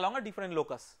along a different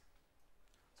locus.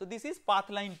 So, this is path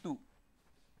line 2.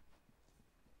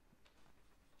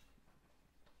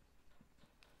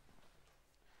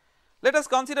 Let us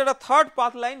consider a third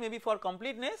path line, maybe for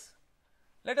completeness.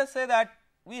 Let us say that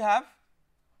we have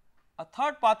a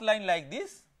third path line like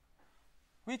this,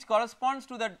 which corresponds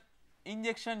to the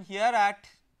injection here at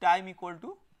time equal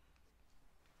to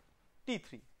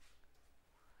t3.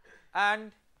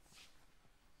 and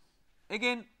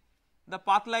again the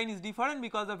path line is different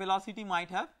because the velocity might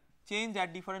have changed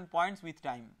at different points with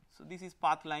time. So, this is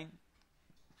path line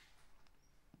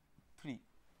 3.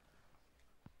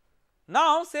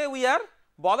 Now, say we are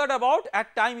bothered about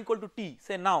at time equal to t,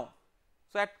 say now.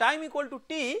 So, at time equal to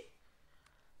t,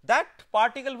 that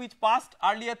particle which passed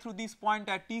earlier through this point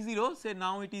at t0, say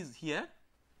now it is here,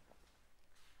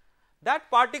 that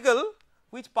particle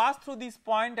which passed through this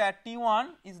point at t1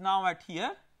 is now at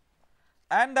here,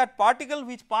 and that particle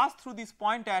which passed through this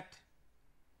point at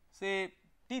say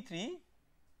t3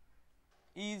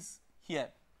 is here.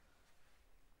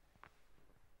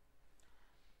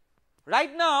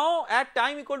 Right now at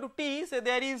time equal to t, say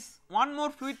there is one more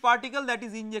fluid particle that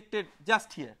is injected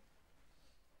just here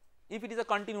if it is a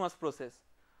continuous process.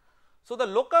 So, the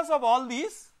locus of all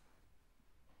these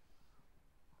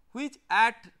which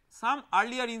at some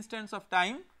earlier instance of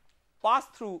time pass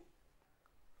through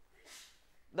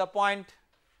the point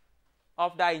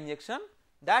of dye injection,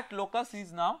 that locus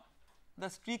is now the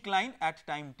streak line at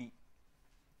time t.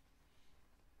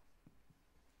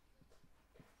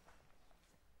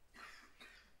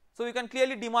 So, we can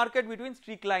clearly demarcate between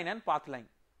streak line and path line.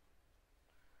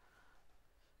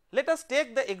 Let us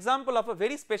take the example of a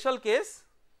very special case,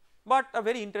 but a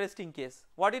very interesting case.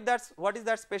 What is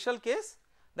that special case?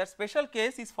 That special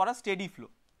case is for a steady flow.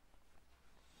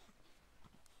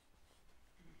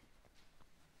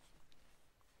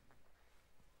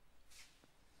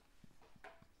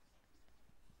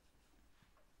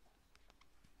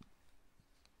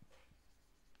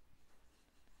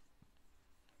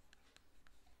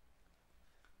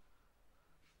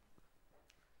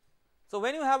 So,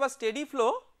 when you have a steady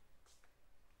flow,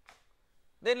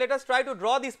 then let us try to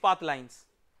draw these path lines.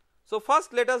 So,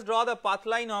 first let us draw the path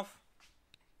line of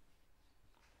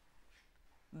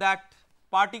that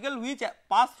particle which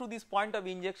passed through this point of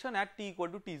injection at t equal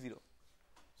to t0.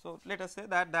 So, let us say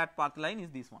that that path line is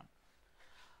this one.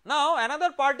 Now,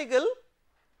 another particle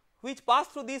which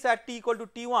passed through this at t equal to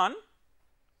t1,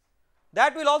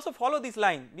 that will also follow this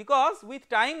line, because with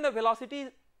time the velocity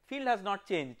field has not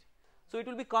changed. So, it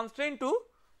will be constrained to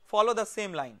follow the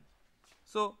same line.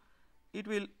 So, it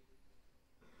will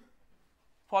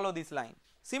follow this line.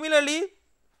 Similarly,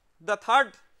 the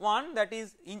third one, that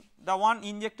is the one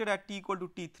injected at t equal to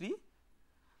t3,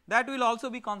 that will also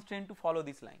be constrained to follow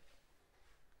this line.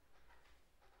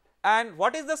 And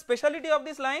what is the speciality of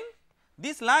this line?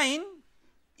 This line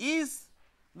is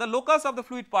the locus of the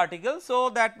fluid particle. So,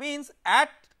 that means at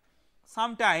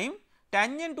some time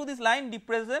tangent to this line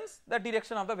represents the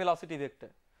direction of the velocity vector.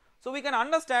 So, we can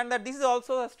understand that this is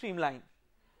also a streamline,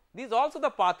 this is also the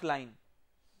path line,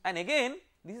 and again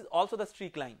this is also the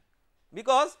streak line,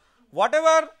 because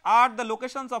whatever are the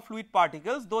locations of fluid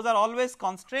particles, those are always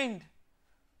constrained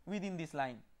within this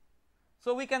line.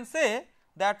 So, we can say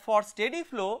that for steady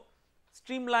flow,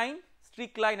 streamline,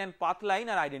 streak line and path line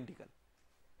are identical.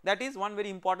 That is one very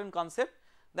important concept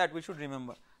that we should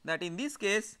remember, that in this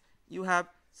case you have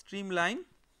streamline,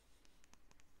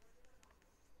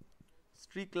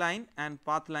 streak line and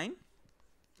path line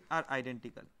are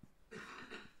identical,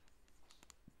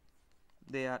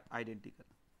 they are identical.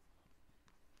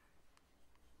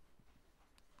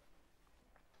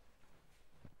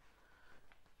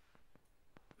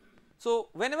 So,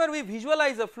 whenever we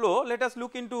visualize a flow, let us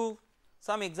look into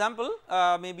some example,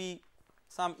 maybe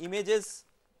some images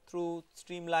through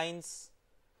streamlines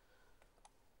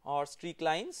or streak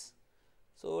lines.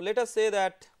 So, let us say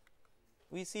that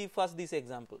we see first this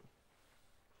example.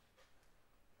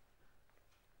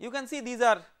 You can see these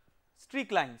are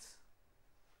streak lines.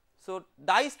 So,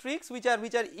 dye streaks which are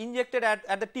injected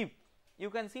at the tip,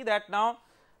 you can see that now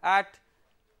at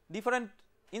different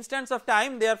instants of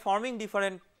time they are forming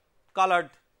different colored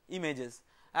images,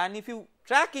 and if you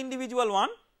track individual one,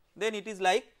 then it is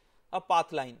like a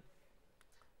path line.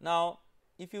 Now,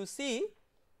 if you see,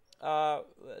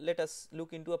 let us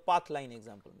look into a path line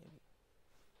example maybe.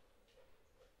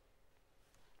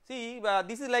 See,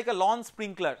 this is like a lawn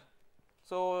sprinkler.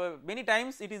 So, many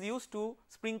times it is used to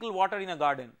sprinkle water in a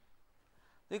garden.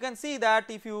 You can see that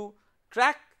if you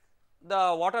track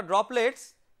the water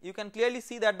droplets, you can clearly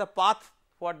see that the path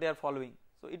what they are following.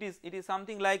 So, it is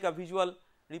something like a visual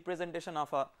representation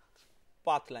of a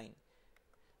path line.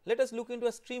 Let us look into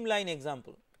a streamline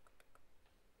example.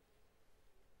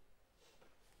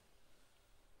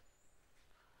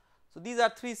 So, these are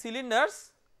 3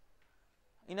 cylinders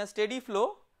in a steady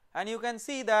flow, and you can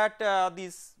see that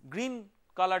this green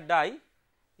colored dye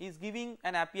is giving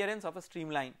an appearance of a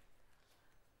streamline.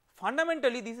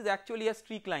 Fundamentally this is actually a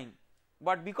streak line,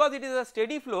 but because it is a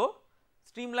steady flow,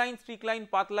 streamline, streak line,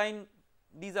 path line,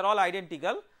 these are all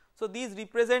identical. So these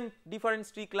represent different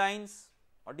streak lines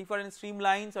or different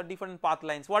streamlines or different path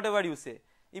lines, whatever you say,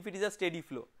 if it is a steady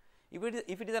flow.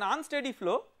 If it is an unsteady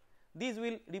flow, these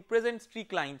will represent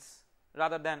streak lines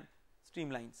rather than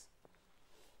streamlines.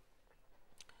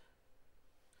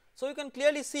 So you can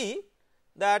clearly see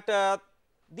that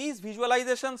these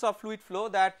visualizations of fluid flow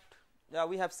that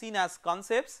we have seen as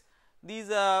concepts, these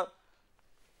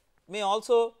may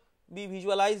also be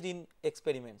visualized in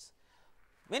experiments.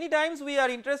 Many times we are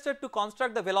interested to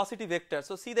construct the velocity vector.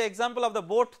 So see the example of the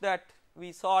boat that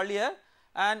we saw earlier,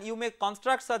 and you may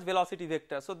construct such velocity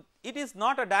vector. So it is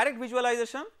not a direct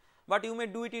visualization, but you may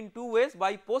do it in two ways: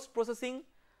 by post processing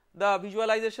the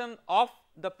visualization of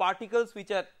the particles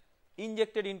which are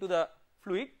injected into the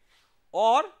fluid,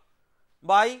 or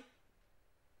by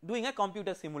doing a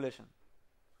computer simulation.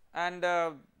 And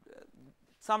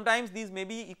sometimes these may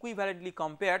be equivalently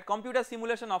compared. Computer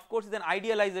simulation of course is an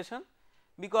idealization,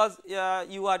 because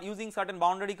you are using certain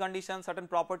boundary conditions, certain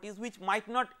properties which might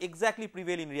not exactly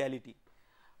prevail in reality,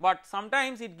 but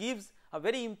sometimes it gives a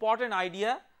very important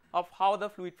idea of how the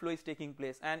fluid flow is taking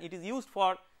place, and it is used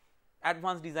for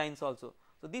advanced designs also.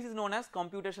 So this is known as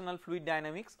computational fluid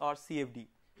dynamics, or CFD.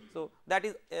 So that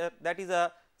is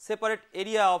a separate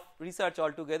area of research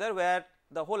altogether, where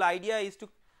the whole idea is to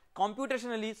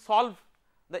computationally solve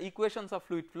the equations of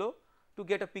fluid flow to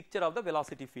get a picture of the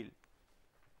velocity field.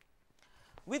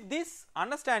 With this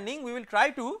understanding, we will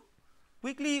try to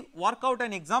quickly work out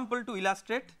an example to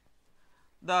illustrate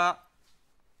the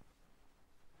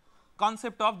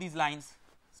concept of these lines: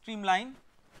 streamline,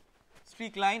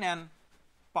 streak line and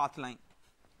path line.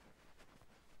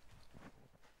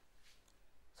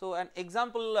 So an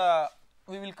example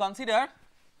we will consider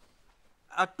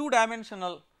a two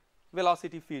dimensional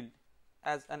velocity field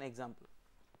as an example.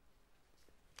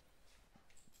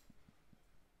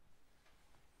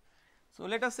 So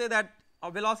let us say that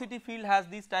a velocity field has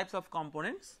these types of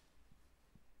components.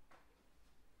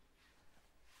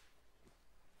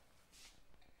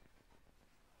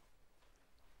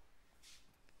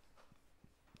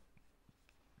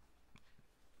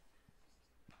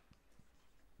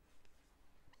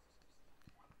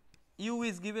 U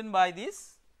is given by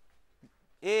this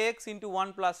Ax into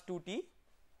 1 plus 2t,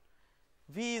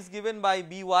 V is given by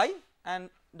By, and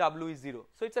W is 0.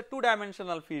 So it is a two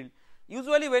dimensional field.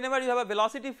 Usually whenever you have a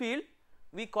velocity field,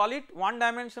 we call it one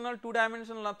dimensional, two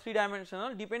dimensional or three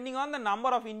dimensional, depending on the number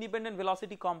of independent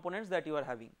velocity components that you are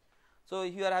having. So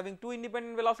if you are having two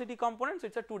independent velocity components,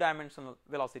 it is a two dimensional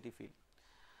velocity field.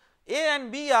 A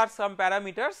and B are some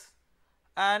parameters,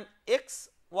 and x,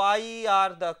 y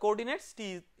are the coordinates,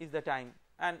 t is the time,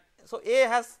 and so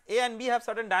A and B have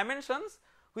certain dimensions,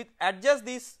 which adjust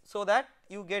this so that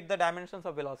you get the dimensions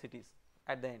of velocities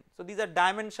at the end. So these are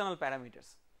dimensional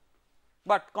parameters,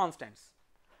 but constants.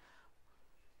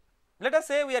 Let us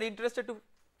say we are interested to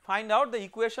find out the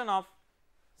equation of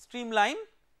streamline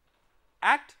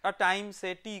at a time,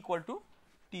 say t equal to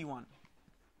t1.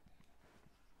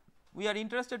 We are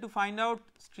interested to find out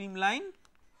streamline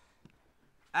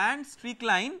and streak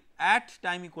line at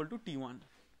time equal to t1.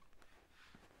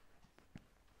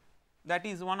 That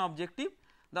is one objective.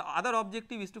 The other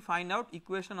objective is to find out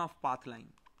equation of path line.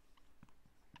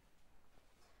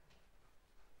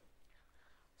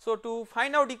 So to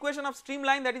find out equation of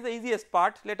streamline, that is the easiest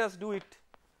part, let us do it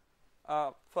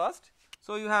first.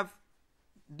 So you have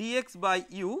dx by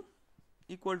u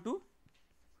equal to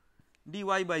dy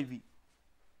by v.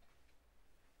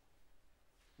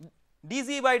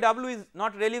 dz by w is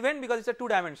not relevant because it is a two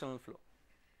dimensional flow.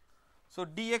 So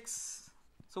dx,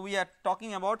 so we are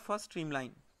talking about first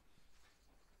streamline.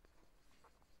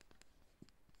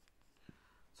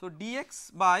 So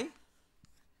dx by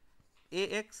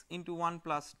ax into 1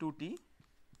 plus 2t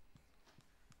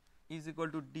is equal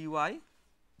to dy by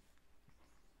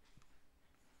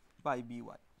by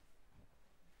by.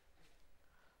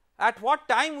 At what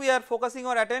time we are focusing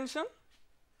our attention?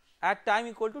 At time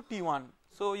equal to t1.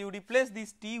 So you replace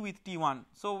this t with t1.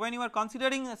 So when you are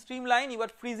considering a streamline, you are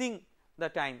freezing the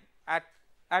time at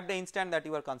the instant that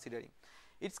you are considering.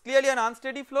 It is clearly an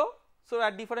unsteady flow, so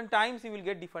at different times you will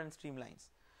get different streamlines.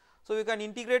 So you can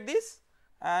integrate this,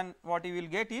 and what you will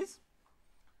get is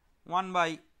 1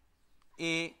 by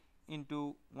a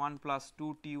into 1 plus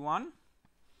 2 t1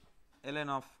 ln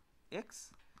of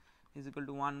x is equal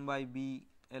to 1 by b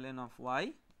ln of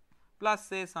y plus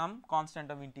say some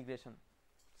constant of integration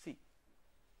c.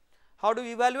 How do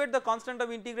we evaluate the constant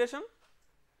of integration?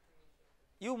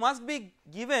 You must be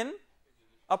given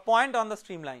a point on the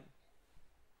streamline,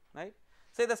 right?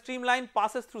 Say the streamline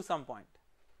passes through some point.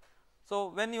 So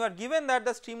when you are given that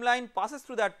the streamline passes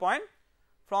through that point,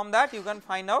 from that you can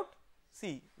find out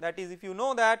C, that is if you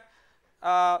know that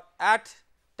at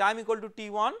time equal to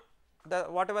t1 the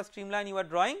whatever streamline you are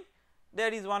drawing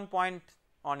there is one point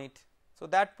on it. So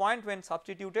that point when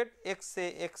substituted x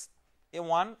say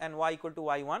x1 and y equal to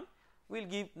y1 will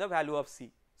give the value of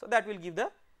C. So that will give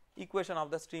the equation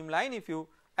of the streamline if you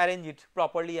arrange it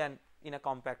properly and in a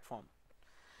compact form.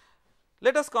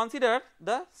 Let us consider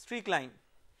the streak line.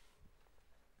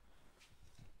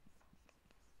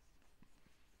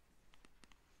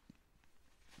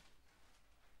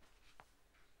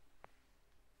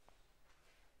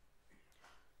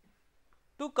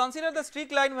 To consider the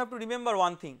streak line we have to remember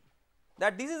one thing,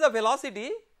 that this is a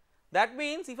velocity, that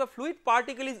means if a fluid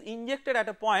particle is injected at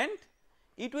a point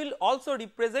it will also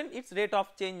represent its rate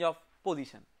of change of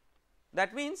position.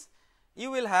 That means you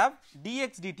will have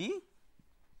dx dt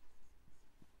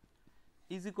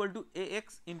is equal to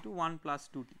ax into 1 plus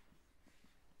 2t,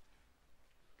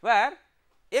 where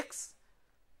x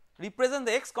represents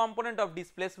the x component of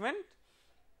displacement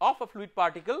of a fluid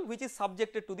particle which is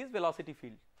subjected to this velocity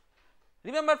field.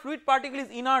 Remember fluid particle is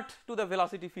inert to the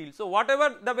velocity field, so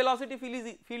whatever the velocity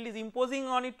field is imposing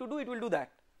on it to do, it will do that.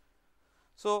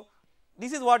 So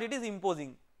this is what it is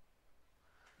imposing.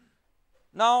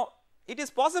 Now it is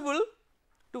possible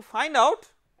to find out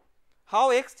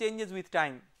how x changes with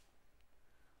time.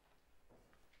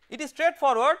 It is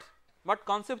straightforward but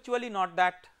conceptually not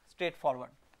that straightforward.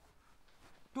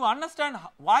 To understand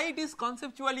why it is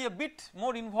conceptually a bit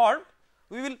more involved,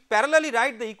 we will parallelly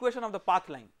write the equation of the path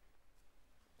line.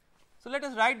 So let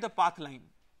us write the path line.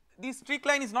 This streak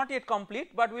line is not yet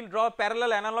complete, but we will draw a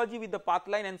parallel analogy with the path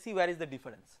line and see where is the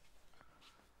difference.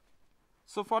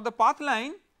 So for the path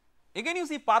line, again you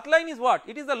see path line is what?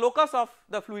 It is the locus of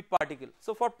the fluid particle.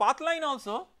 So for path line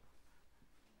also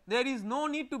there is no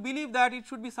need to believe that it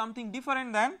should be something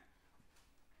different than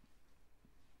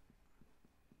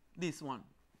this one.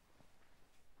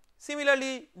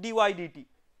 Similarly dy dt.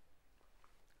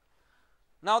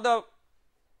 Now the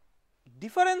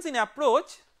difference in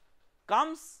approach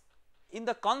comes in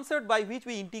the concept by which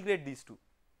we integrate these two.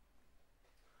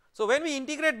 So when we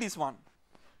integrate this one,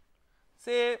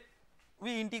 say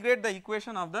we integrate the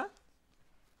equation of the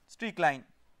streak line.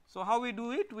 So how we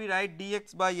do it? We write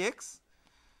dx by x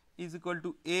is equal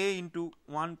to a into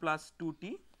 1 plus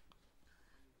 2t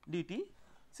dt.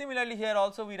 Similarly here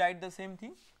also we write the same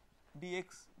thing,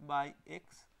 dx by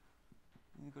x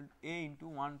is equal to a into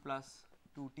 1 plus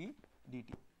 2t dt.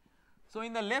 So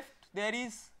in the left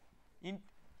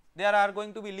there are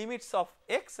going to be limits of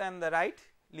x and the right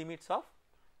limits of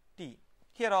t,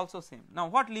 here also same. Now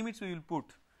what limits we will put?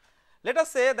 Let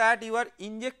us say that you are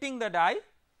injecting the dye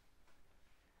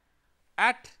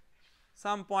at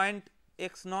some point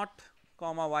x naught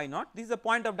comma y naught, this is the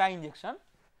point of dye injection.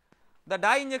 The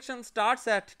dye injection starts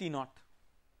at t naught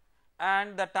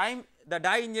and the time the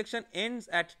dye injection ends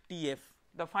at tf,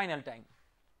 the final time.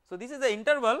 So this is the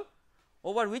interval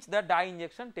over which the dye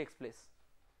injection takes place,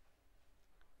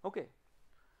 okay,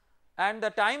 and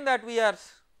the time that we are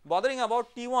bothering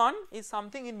about t1 is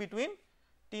something in between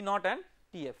t0 and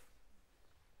tf.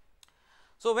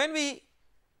 So when we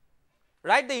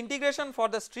write the integration for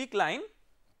the streak line,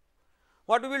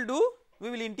 what we will do? We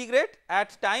will integrate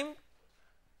at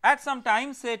some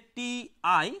time say ti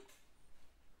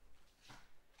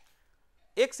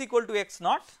x equal to x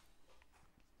naught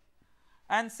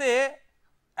and say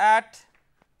at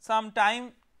some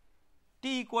time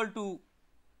t equal to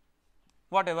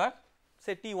whatever,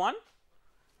 say t1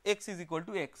 x is equal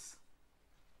to x.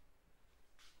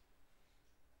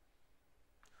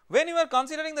 When you are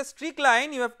considering the streak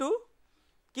line, you have to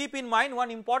keep in mind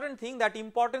one important thing, that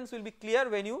importance will be clear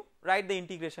when you write the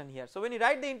integration here. So when you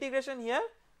write the integration here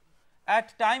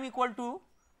at time equal to,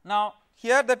 now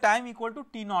here the time equal to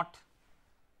t naught,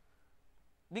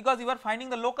 because you are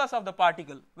finding the locus of the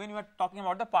particle when you are talking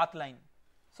about the path line.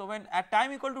 So when at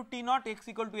time equal to t naught x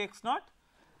equal to x naught,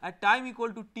 at time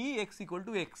equal to t x equal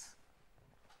to x.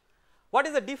 What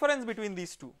is the difference between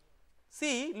these two?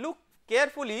 See, look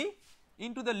carefully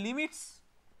into the limits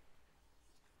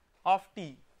of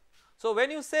t. So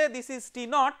when you say this is t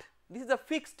naught, this is a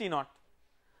fixed t naught,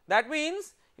 that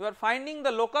means you are finding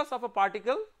the locus of a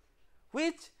particle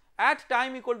which at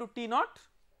time equal to t naught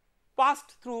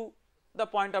passed through the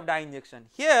point of dye injection.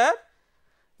 Here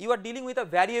you are dealing with a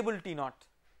variable t naught,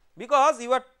 because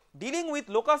you are dealing with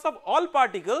locus of all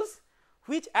particles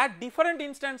which at different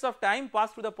instants of time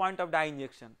pass through the point of dye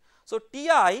injection. So ti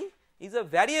is a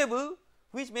variable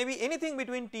which may be anything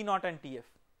between t naught and tf,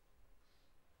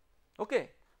 okay.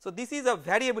 So this is a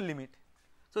variable limit.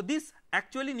 So this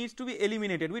actually needs to be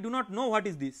eliminated, we do not know what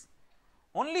is this,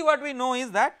 only what we know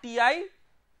is that ti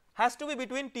has to be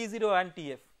between t0 and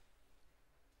tf.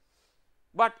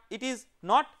 but it is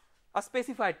not a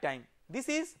specified time, this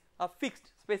is a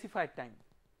fixed specified time,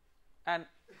 and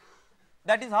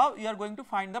that is how you are going to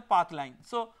find the path line.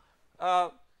 So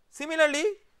similarly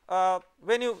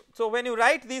when you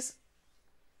write this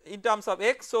in terms of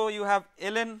x, so you have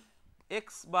ln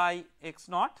x by x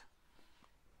naught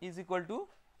is equal to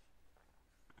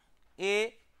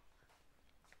a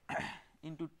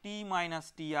into t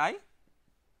minus ti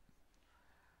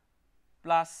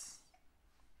plus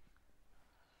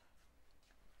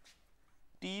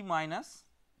t minus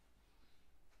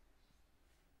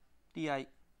ti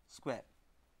square,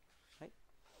 right,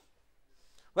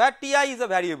 where ti is a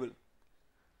variable.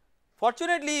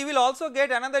 Fortunately you will also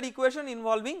get another equation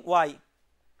involving y,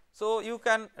 so you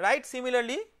can write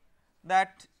similarly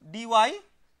that dy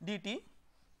dt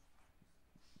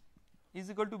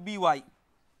is equal to by.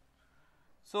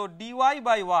 So dy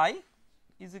by y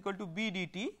is equal to b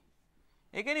dt,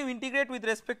 again you integrate with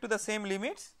respect to the same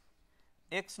limits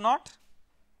x naught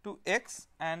to x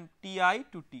and ti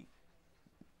to t.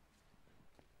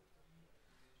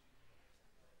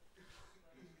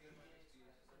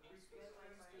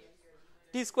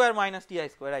 T square minus ti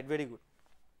square, right, very good.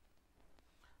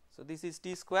 So this is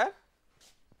t square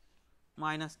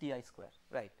minus ti square,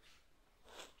 right.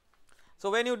 So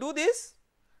when you do this,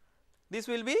 this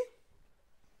will be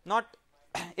not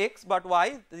x but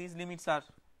y, these limits are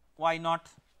y naught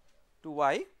to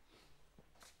y.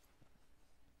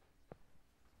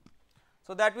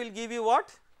 So that will give you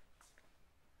what,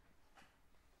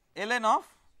 ln of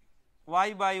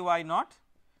y by y naught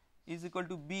is equal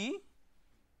to b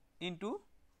into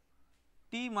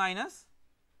t minus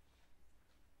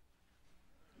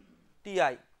ti.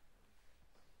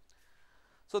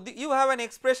 So you have an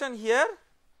expression here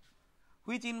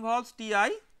which involves ti,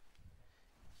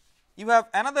 you have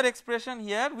another expression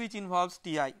here which involves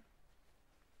ti,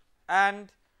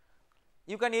 and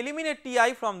you can eliminate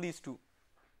ti from these two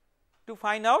to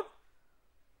find out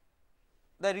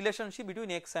the relationship between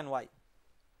x and y.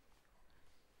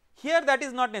 Here that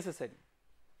is not necessary,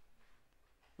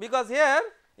 because here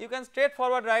you can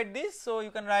straightforward write this. So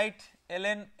you can write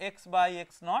ln x by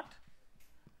x naught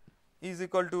is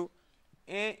equal to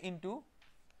a into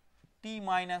t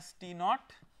minus t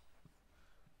naught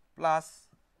plus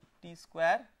t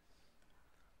square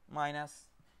minus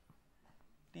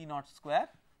t naught square,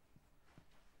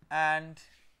 and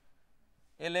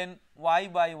ln y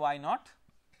by y naught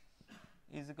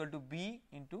is equal to b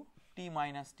into t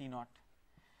minus t naught.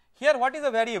 Here what is a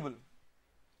variable?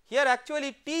 Here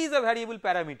actually t is a variable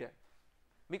parameter,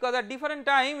 because at different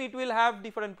time it will have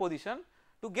different position.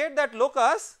 To get that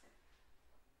locus,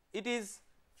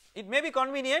 it may be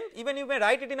convenient, even you may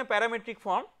write it in a parametric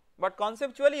form, but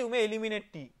conceptually you may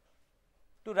eliminate t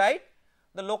to write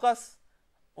the locus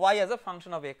y as a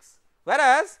function of x,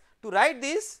 whereas to write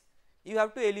this you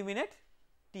have to eliminate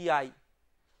ti.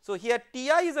 So here ti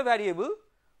is a variable,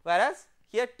 whereas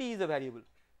here t is a variable.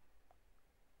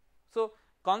 So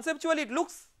conceptually it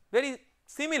looks very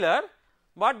similar,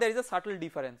 but there is a subtle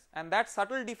difference, and that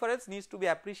subtle difference needs to be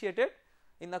appreciated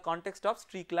in the context of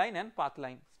streak line and path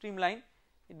line. Streamline,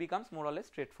 it becomes more or less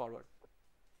straightforward.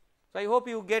 So I hope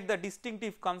you get the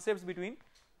distinctive concepts between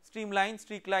streamline,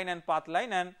 streak line and path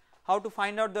line, and how to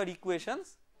find out the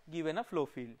equations given a flow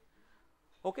field.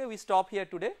 Okay, we stop here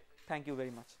today. Thank you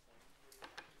very much.